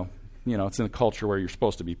 but, it's in a culture where you're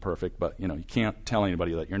supposed to be perfect, but, you can't tell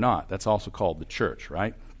anybody that you're not. That's also called the church,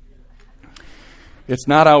 right? It's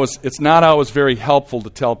not always very helpful to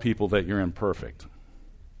tell people that you're imperfect.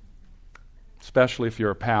 Especially if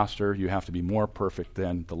you're a pastor, you have to be more perfect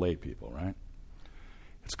than the lay people, right?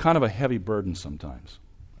 It's kind of a heavy burden sometimes.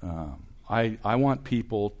 I want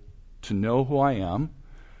people to know who I am,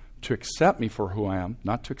 to accept me for who I am,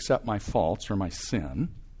 not to accept my faults or my sin,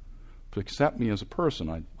 to accept me as a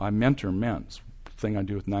person. I mentor men. It's the thing I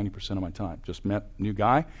do with 90% of my time. Just met a new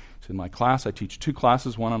guy. He's in my class. I teach 2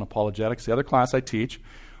 classes, one on apologetics. The other class I teach,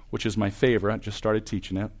 which is my favorite, I just started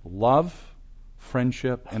teaching it, love,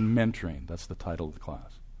 friendship, and mentoring. That's the title of the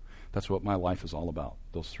class. That's what my life is all about,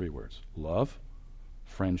 those 3 words. Love,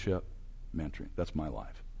 friendship, mentoring. That's my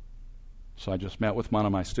life. So I just met with one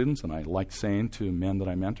of my students, and I like saying to men that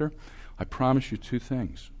I mentor, I promise you 2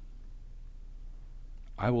 things.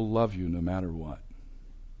 I will love you no matter what,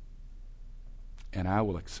 and I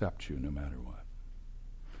will accept you no matter what.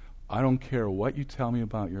 I don't care what you tell me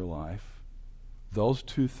about your life. Those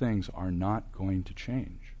 2 things are not going to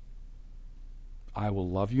change. I will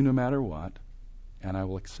love you no matter what, and I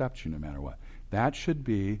will accept you no matter what. That should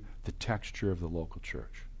be the texture of the local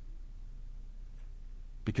church.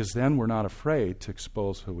 Because then we're not afraid to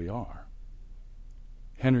expose who we are.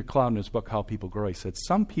 Henry Cloud, in his book, How People Grow, he said,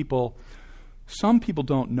 some people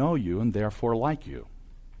don't know you and therefore like you.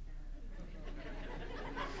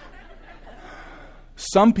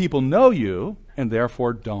 Some people know you and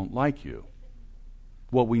therefore don't like you.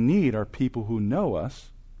 What we need are people who know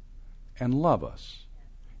us and love us.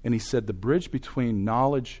 And he said the bridge between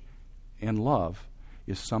knowledge and love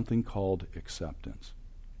is something called acceptance.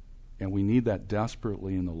 And we need that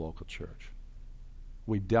desperately in the local church.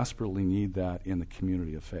 We desperately need that in the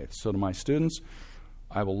community of faith. So to my students,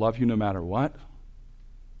 I will love you no matter what.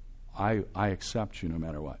 I accept you no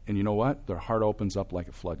matter what. And you know what? Their heart opens up like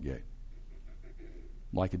a floodgate.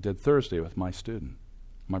 Like it did Thursday with my student,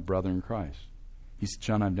 my brother in Christ. He said,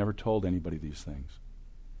 John, I've never told anybody these things.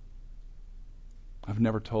 I've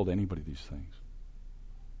never told anybody these things.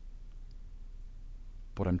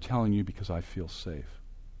 But I'm telling you because I feel safe.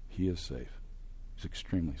 He is safe. He's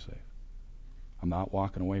extremely safe. I'm not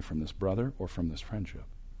walking away from this brother or from this friendship.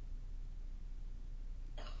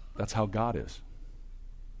 That's how God is.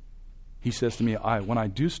 He says to me, when I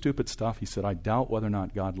do stupid stuff, he said, I doubt whether or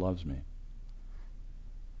not God loves me.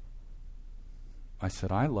 I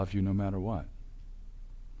said, I love you no matter what.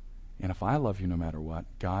 And if I love you no matter what,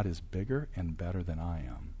 God is bigger and better than I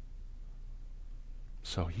am.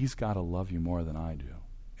 So he's got to love you more than I do.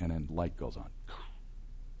 And then light goes on.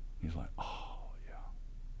 He's like, oh,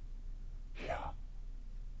 yeah.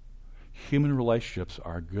 Human relationships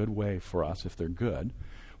are a good way for us, if they're good,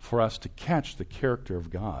 for us to catch the character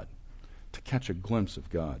of God, to catch a glimpse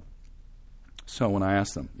of God. So when I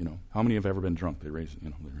ask them, how many have ever been drunk? They raise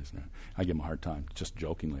their hand. I give them a hard time. Just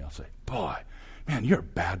jokingly, I'll say, boy, man, you're a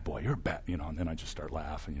bad boy. You're a bad, and then I just start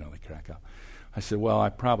laughing, they crack up. I said, well, I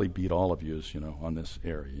probably beat all of you, on this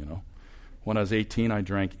area, When I was 18, I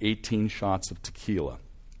drank 18 shots of tequila.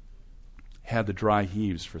 Had the dry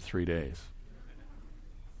heaves for 3 days.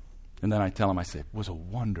 And then I tell them, I say, it was a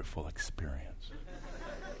wonderful experience.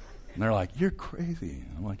 And they're like, you're crazy.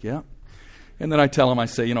 And I'm like, yeah. And then I tell them, I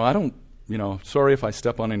say, I don't, sorry if I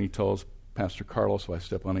step on any toes. Pastor Carlos, if I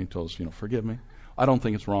step on any toes, forgive me. I don't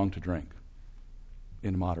think it's wrong to drink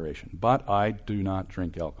in moderation. But I do not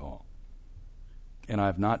drink alcohol. And I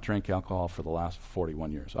have not drank alcohol for the last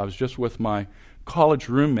 41 years. I was just with my college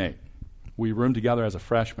roommate. We roomed together as a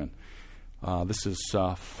freshman. This is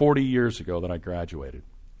 40 years ago that I graduated.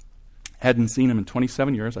 Hadn't seen him in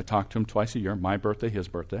 27 years. I talked to him twice a year, my birthday, his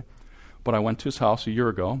birthday. But I went to his house a year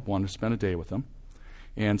ago, wanted to spend a day with him.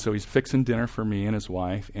 And so he's fixing dinner for me and his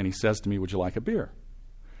wife, and he says to me, would you like a beer?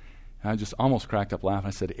 And I just almost cracked up laughing.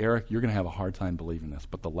 I said, Eric, you're going to have a hard time believing this,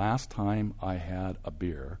 but the last time I had a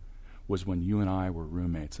beer was when you and I were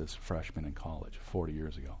roommates as freshmen in college 40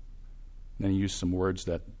 years ago. And then he used some words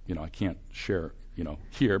that, I can't share,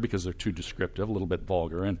 here because they're too descriptive, a little bit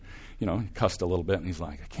vulgar, and, he cussed a little bit, and he's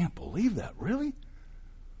like, I can't believe that, really?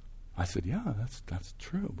 I said, yeah, that's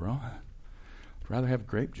true, bro. I'd rather have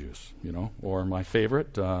grape juice, or my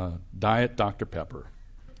favorite, Diet Dr. Pepper.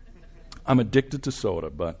 I'm addicted to soda,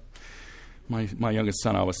 but my youngest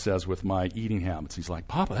son always says with my eating habits, he's like,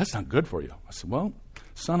 Papa, that's not good for you. I said, well,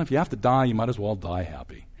 son, if you have to die, you might as well die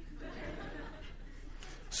happy.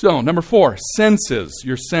 So, number 4, senses,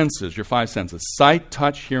 your 5 senses. Sight,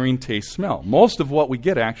 touch, hearing, taste, smell. Most of what we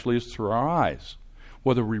get actually is through our eyes.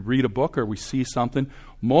 Whether we read a book or we see something,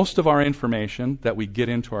 most of our information that we get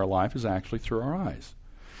into our life is actually through our eyes.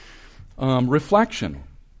 Reflection.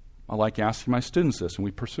 I like asking my students this, and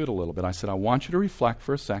we pursued a little bit. I said, I want you to reflect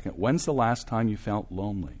for a second. When's the last time you felt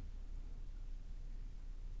lonely?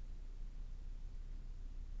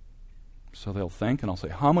 So they'll think, and I'll say,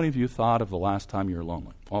 how many of you thought of the last time you were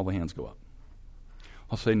lonely? All the hands go up.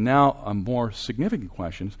 I'll say, now a more significant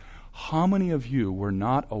question is, how many of you were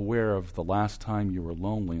not aware of the last time you were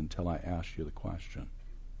lonely until I asked you the question?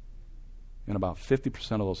 And about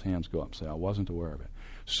 50% of those hands go up and say, I wasn't aware of it.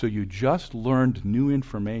 So you just learned new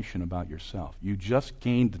information about yourself. You just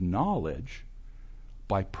gained knowledge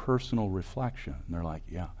by personal reflection. And they're like,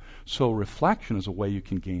 yeah. So reflection is a way you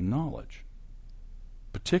can gain knowledge,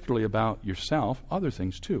 particularly about yourself, other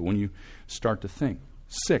things too, when you start to think.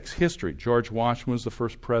 6, history. George Washington was the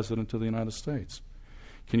first president of the United States.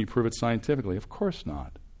 Can you prove it scientifically? Of course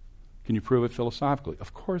not. Can you prove it philosophically?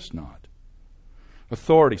 Of course not.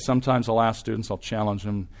 Authority. Sometimes I'll ask students, I'll challenge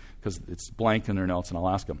them because it's blank in their notes, and I'll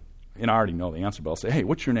ask them, and I already know the answer, but I'll say, hey,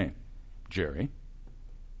 what's your name? Jerry.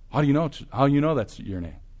 How do you know that's your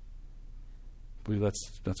name? Well,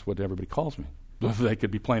 that's what everybody calls me. They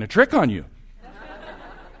could be playing a trick on you.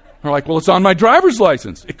 They're like, well, it's on my driver's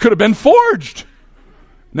license. It could have been forged.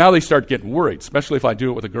 Now they start getting worried, especially if I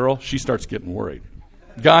do it with a girl. She starts getting worried.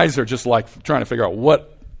 Guys are just like trying to figure out,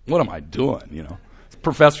 what am I doing,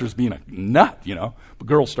 Professor's being a nut, But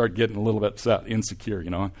girls start getting a little bit insecure,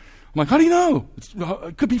 I'm like, how do you know?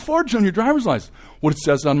 It could be forged on your driver's license. What it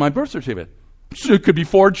says on my birth certificate. It could be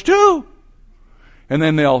forged too. And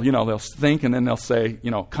then they'll think, and then they'll say,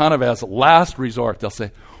 kind of as a last resort, they'll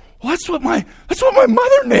say, well, that's what my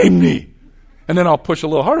mother named me. And then I'll push a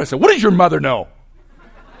little harder. I say, what does your mother know?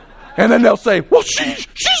 And then they'll say, well, she's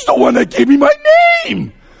the one that gave me my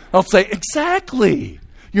name. I'll say, exactly.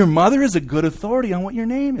 Your mother is a good authority on what your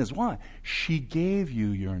name is. Why? She gave you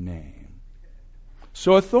your name.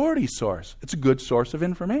 So authority source. It's a good source of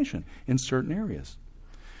information in certain areas.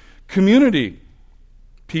 Community.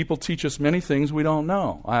 People teach us many things we don't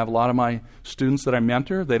know. I have a lot of my students that I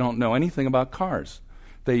mentor, they don't know anything about cars.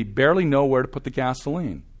 They barely know where to put the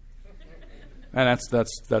gasoline. And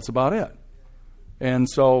that's about it. And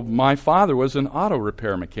so my father was an auto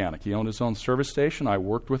repair mechanic. He owned his own service station. I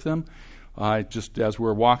worked with him. As we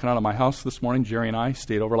were walking out of my house this morning, Jerry and I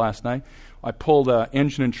stayed over last night. I pulled an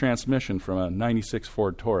engine and transmission from a 96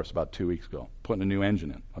 Ford Taurus about 2 weeks ago, putting a new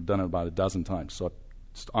engine in. I've done it about a dozen times. So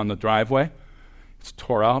it's on the driveway. It's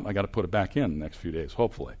tore out. I got to put it back in the next few days,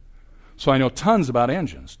 hopefully. So I know tons about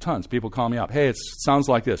engines, tons. People call me up. Hey, it sounds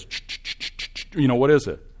like this. What is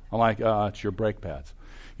it? I'm like, it's your brake pads.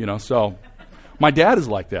 So my dad is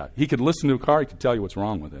like that. He could listen to a car. He could tell you what's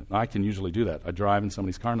wrong with it. I can usually do that. I drive in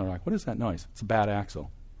somebody's car, and they're like, what is that noise? It's a bad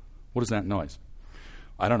axle. What is that noise?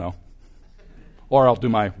 I don't know. Or I'll do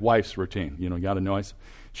my wife's routine. Got a noise?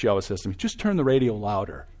 She always says to me, just turn the radio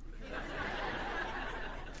louder.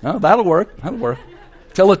 Oh, that'll work.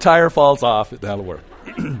 Till the tire falls off, that'll work.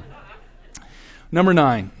 Number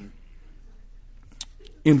 9,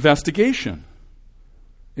 investigation.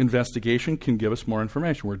 Investigation can give us more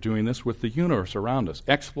information. We're doing this with the universe around us.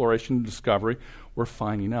 Exploration and discovery, we're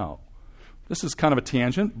finding out. This is kind of a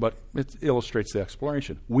tangent, but it illustrates the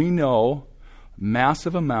exploration. We know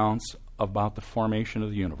massive amounts about the formation of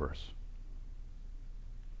the universe.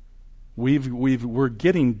 We're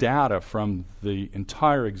getting data from the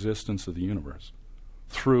entire existence of the universe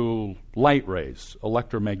through light rays,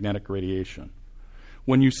 electromagnetic radiation.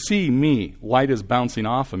 When you see me, light is bouncing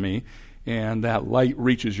off of me, and that light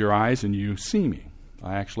reaches your eyes and you see me.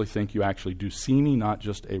 I actually think you actually do see me, not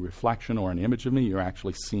just a reflection or an image of me. You're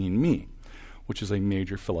actually seeing me, which is a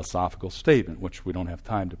major philosophical statement, which we don't have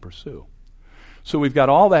time to pursue. So we've got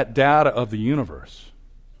all that data of the universe.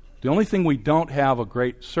 The only thing we don't have a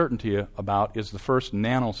great certainty about is the first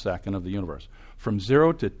nanosecond of the universe, from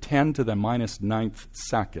 0 to 10 to the minus 9th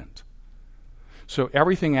second. So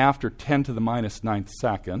everything after 10 to the minus ninth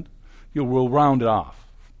second, we'll round it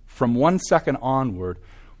off. From 1 second onward,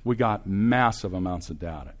 we got massive amounts of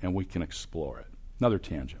data, and we can explore it. Another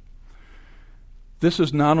tangent. This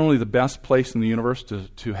is not only the best place in the universe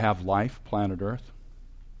to have life, planet Earth,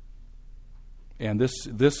 and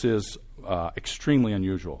this is extremely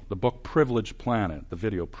unusual. The book Privileged Planet, the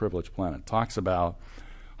video Privileged Planet, talks about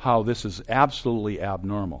how this is absolutely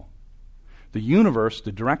abnormal. The universe,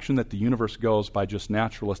 the direction that the universe goes by just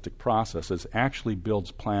naturalistic processes, actually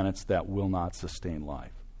builds planets that will not sustain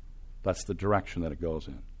life. That's the direction that it goes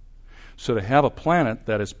in. So to have a planet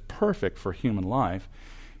that is perfect for human life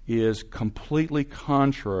is completely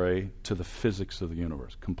contrary to the physics of the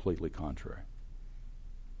universe, completely contrary.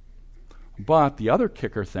 But the other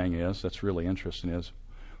kicker thing is, that's really interesting, is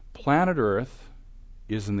planet Earth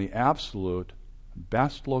is in the absolute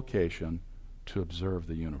best location to observe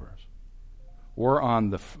the universe. We're on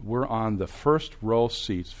the first row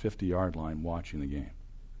seats, 50-yard line, watching the game.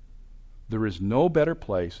 There is no better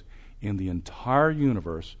place in the entire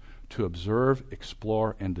universe to observe,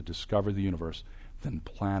 explore, and to discover the universe than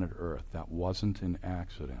planet Earth. That wasn't an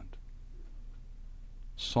accident.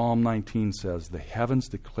 Psalm 19 says, "The heavens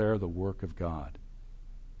declare the work of God,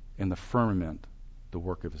 and the firmament the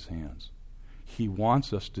work of his hands." He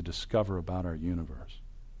wants us to discover about our universe.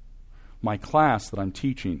 My class that I'm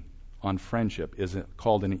teaching on friendship is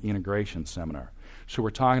called an integration seminar. So we're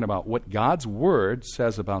talking about what God's Word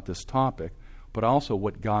says about this topic, but also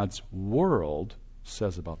what God's world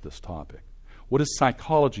says about this topic. What does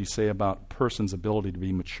psychology say about a person's ability to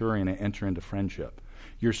be mature and enter into friendship?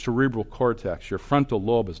 Your cerebral cortex, your frontal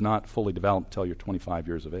lobe is not fully developed until you're 25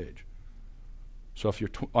 years of age. So if you're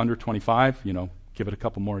under 25, give it a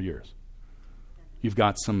couple more years. You've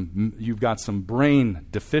got some brain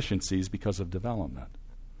deficiencies because of development.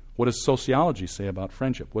 What does sociology say about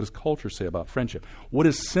friendship? What does culture say about friendship? What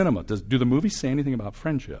is cinema? Do the movies say anything about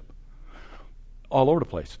friendship? All over the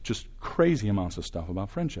place. Just crazy amounts of stuff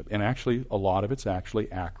about friendship. And actually, a lot of it's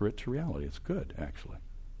actually accurate to reality. It's good, actually.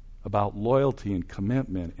 About loyalty and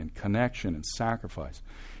commitment and connection and sacrifice.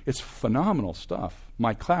 It's phenomenal stuff.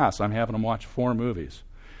 My class, I'm having them watch 4 movies.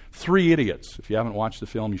 3 Idiots. If you haven't watched the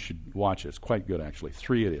film, you should watch it. It's quite good, actually.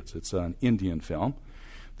 3 Idiots. It's an Indian film.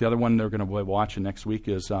 The other one they're going to be watching next week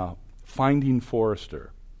is Finding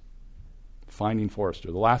Forrester. Finding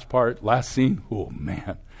Forrester. The last scene, oh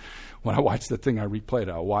man. When I watched the thing, I replayed it.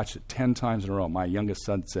 I watched it 10 times in a row. My youngest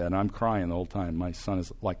son said, and I'm crying the whole time. My son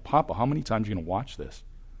is like, "Papa, how many times are you going to watch this?"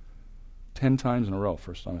 10 times in a row.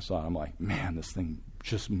 First time I saw it, I'm like, man, this thing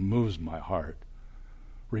just moves my heart.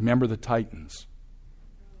 Remember the Titans.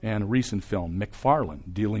 And a recent film,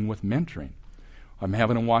 McFarlane, dealing with mentoring. I'm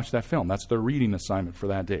having them watch that film. That's their reading assignment for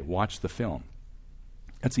that day. Watch the film.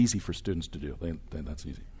 That's easy for students to do. That's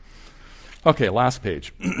easy. Okay, last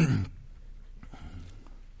page.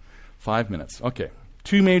 5 minutes. Okay.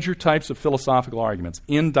 2 major types of philosophical arguments,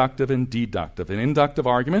 inductive and deductive. An inductive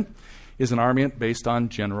argument is an argument based on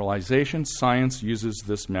generalization. Science uses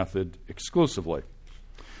this method exclusively.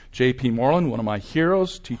 J.P. Moreland, one of my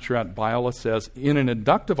heroes, teacher at Biola, says, in an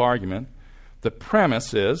inductive argument, the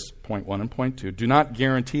premise is, point 1 and point 2, do not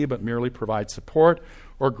guarantee but merely provide support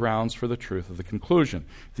or grounds for the truth of the conclusion.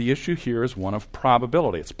 The issue here is one of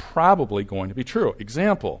probability. It's probably going to be true.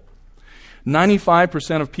 Example,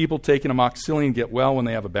 95% of people taking amoxicillin get well when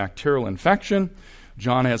they have a bacterial infection.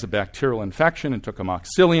 John has a bacterial infection and took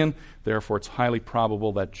amoxicillin. Therefore, it's highly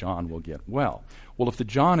probable that John will get well. Well, if the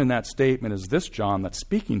John in that statement is this John that's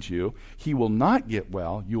speaking to you, he will not get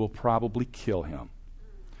well. You will probably kill him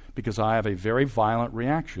because I have a very violent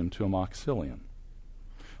reaction to amoxicillin.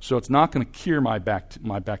 So it's not going to cure my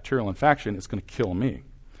bacterial infection. It's going to kill me.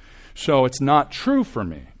 So it's not true for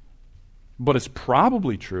me, but it's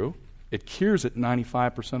probably true. It cures it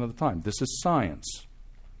 95% of the time. This is science.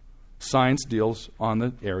 Science deals on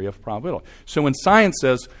the area of probability. So when science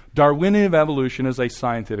says Darwinian evolution is a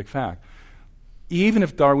scientific fact, even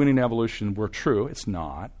if Darwinian evolution were true, it's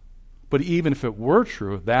not, but even if it were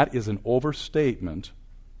true, that is an overstatement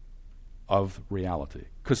of reality.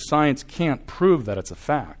 Because science can't prove that it's a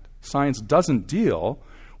fact. Science doesn't deal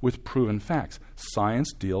with proven facts.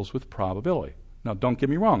 Science deals with probability. Now, don't get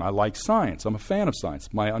me wrong. I like science. I'm a fan of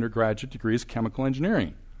science. My undergraduate degree is chemical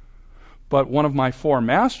engineering. But one of my 4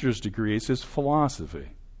 master's degrees is philosophy.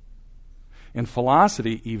 And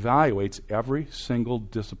philosophy evaluates every single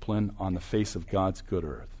discipline on the face of God's good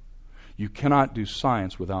earth. You cannot do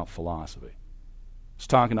science without philosophy. I was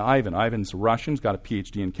talking to Ivan. Ivan's a Russian. He's got a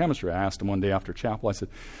PhD in chemistry. I asked him one day after chapel, I said,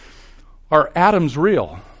 are atoms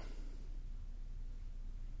real?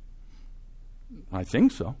 I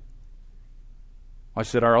think so. I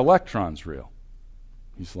said, are electrons real?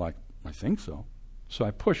 He's like, I think so. So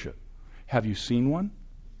I push it. Have you seen one?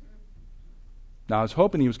 Now, I was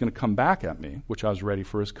hoping he was going to come back at me, which I was ready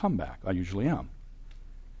for his comeback. I usually am.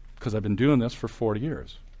 Because I've been doing this for 40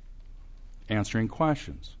 years, answering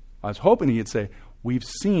questions. I was hoping he'd say, we've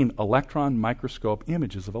seen electron microscope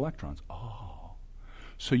images of electrons. Oh,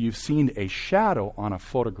 so you've seen a shadow on a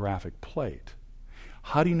photographic plate.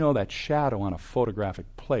 How do you know that shadow on a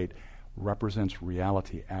photographic plate represents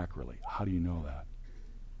reality accurately? How do you know that?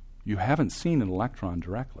 You haven't seen an electron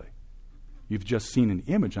directly. You've just seen an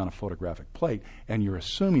image on a photographic plate, and you're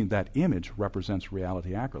assuming that image represents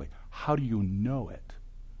reality accurately. How do you know it?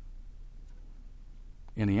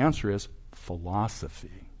 And the answer is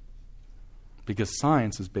philosophy. Because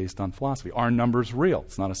science is based on philosophy. Are numbers real?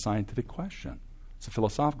 It's not a scientific question. It's a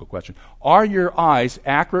philosophical question. Are your eyes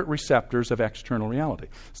accurate receptors of external reality?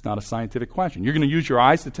 It's not a scientific question. You're going to use your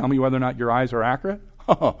eyes to tell me whether or not your eyes are accurate?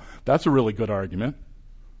 Oh, that's a really good argument.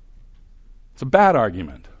 It's a bad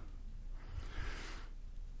argument.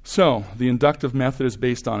 So, the inductive method is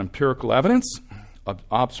based on empirical evidence,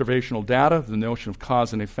 observational data, the notion of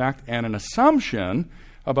cause and effect, and an assumption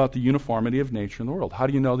about the uniformity of nature in the world. How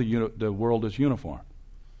do you know the world is uniform?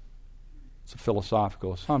 It's a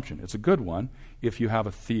philosophical assumption. It's a good one if you have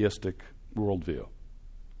a theistic worldview.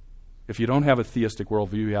 If you don't have a theistic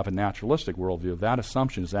worldview, you have a naturalistic worldview. That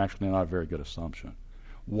assumption is actually not a very good assumption.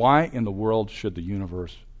 Why in the world should the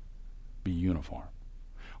universe be uniform?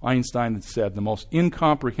 Einstein said the most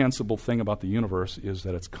incomprehensible thing about the universe is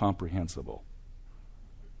that it's comprehensible.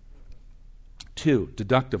 2,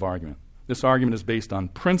 deductive argument. This argument is based on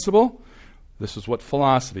principle. This is what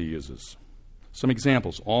philosophy uses. Some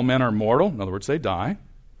examples. All men are mortal. In other words, they die.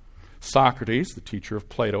 Socrates, the teacher of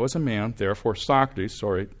Plato, is a man. Therefore, Socrates,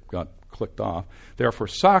 sorry, got clicked off. Therefore,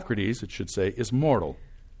 Socrates, it should say, is mortal.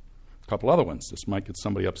 A couple other ones. This might get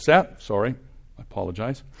somebody upset. Sorry, I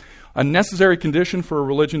apologize. A necessary condition for a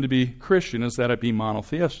religion to be Christian is that it be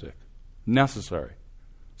monotheistic. Necessary.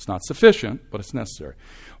 It's not sufficient, but it's necessary.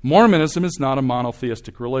 Mormonism is not a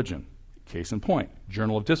monotheistic religion. Case in point,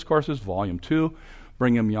 Journal of Discourses, Volume 2,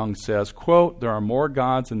 Brigham Young says, quote, there are more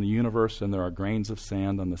gods in the universe than there are grains of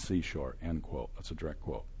sand on the seashore, end quote. That's a direct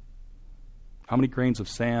quote. How many grains of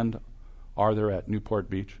sand are there at Newport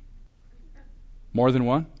Beach? More than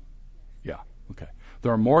one? Yeah, okay.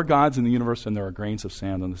 There are more gods in the universe than there are grains of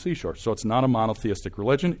sand on the seashore. So it's not a monotheistic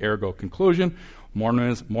religion. Ergo conclusion,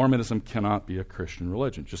 Mormonism cannot be a Christian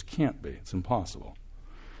religion. It just can't be. It's impossible.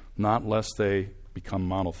 Not unless they become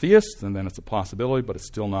monotheists, and then it's a possibility, but it's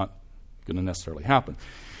still not going to necessarily happen.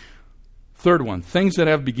 Third one, things that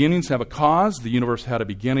have beginnings have a cause. The universe had a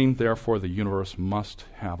beginning, therefore the universe must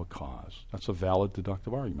have a cause. That's a valid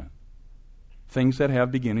deductive argument. Things that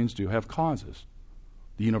have beginnings do have causes.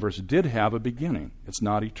 The universe did have a beginning. It's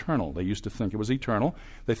not eternal. They used to think it was eternal.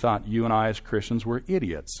 They thought you and I as Christians were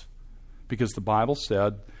idiots because the Bible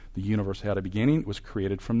said the universe had a beginning. It was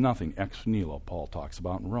created from nothing. Ex nihilo, Paul talks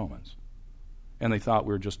about in Romans. And they thought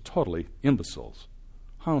we were just totally imbeciles.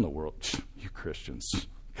 How in the world? You Christians,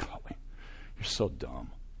 golly, you're so dumb.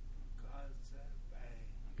 God said,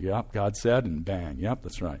 bang. Yep, God said and bang. Yep,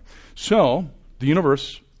 that's right. So, the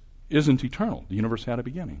universe isn't eternal. The universe had a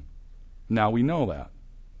beginning. Now we know that.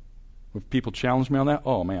 If people challenge me on that,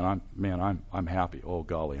 oh I'm happy. Oh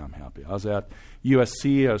golly, I'm happy. I was at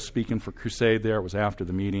USC. I was speaking for Crusade there. It was after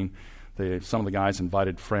the meeting. Some of the guys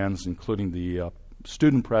invited friends, including the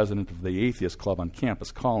student president of the Atheist Club on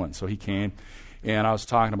campus, Colin. So he came, and I was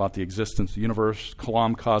talking about the existence of the universe,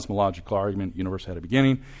 Kalam cosmological argument, universe had a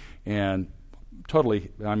beginning, and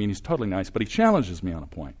he's totally nice, but he challenges me on a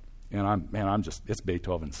point. And it's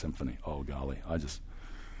Beethoven's symphony. Oh golly,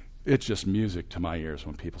 it's just music to my ears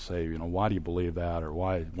when people say, why do you believe that, or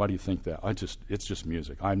why do you think that? It's just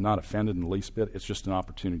music. I'm not offended in the least bit. It's just an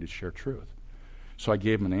opportunity to share truth. So I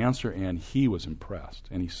gave him an answer, and he was impressed.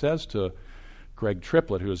 And he says to Greg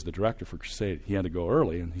Triplett, who is the director for Crusade, he had to go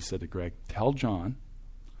early, and he said to Greg, tell John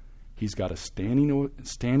he's got a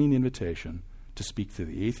standing invitation to speak to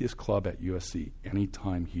the Atheist Club at USC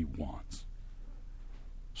anytime he wants.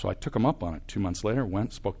 So I took him up on it. 2 months later,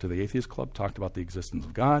 went, spoke to the Atheist Club, talked about the existence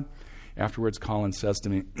of God. Afterwards, Colin says to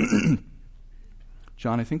me,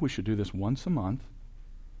 John, I think we should do this once a month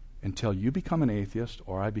until you become an atheist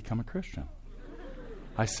or I become a Christian.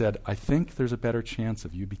 I said, I think there's a better chance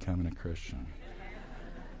of you becoming a Christian.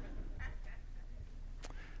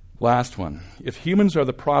 Last one. If humans are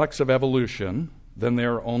the products of evolution, then they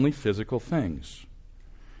are only physical things.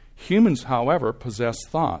 Humans, however, possess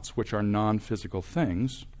thoughts, which are non-physical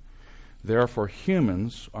things. Therefore,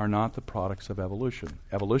 humans are not the products of evolution.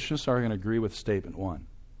 Evolutionists are going to agree with statement 1.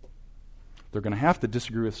 They're going to have to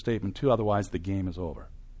disagree with statement 2, otherwise the game is over.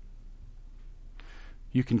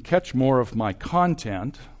 You can catch more of my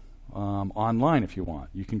content online if you want.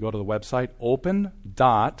 You can go to the website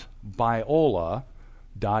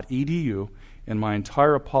open.biola.edu, and my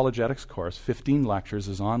entire apologetics course, 15 lectures,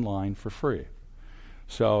 is online for free.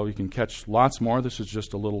 So you can catch lots more. This is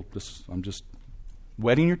just I'm just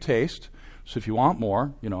whetting your taste. So if you want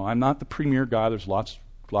more, I'm not the premier guy. There's lots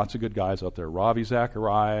of good guys out there. Ravi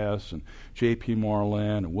Zacharias and J.P.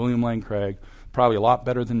 Moreland and William Lane Craig. Probably a lot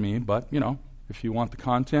better than me, but, if you want the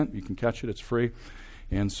content, you can catch it. It's free.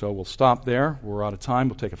 And so we'll stop there. We're out of time.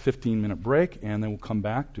 We'll take a 15-minute break, and then we'll come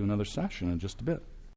back, do another session in just a bit.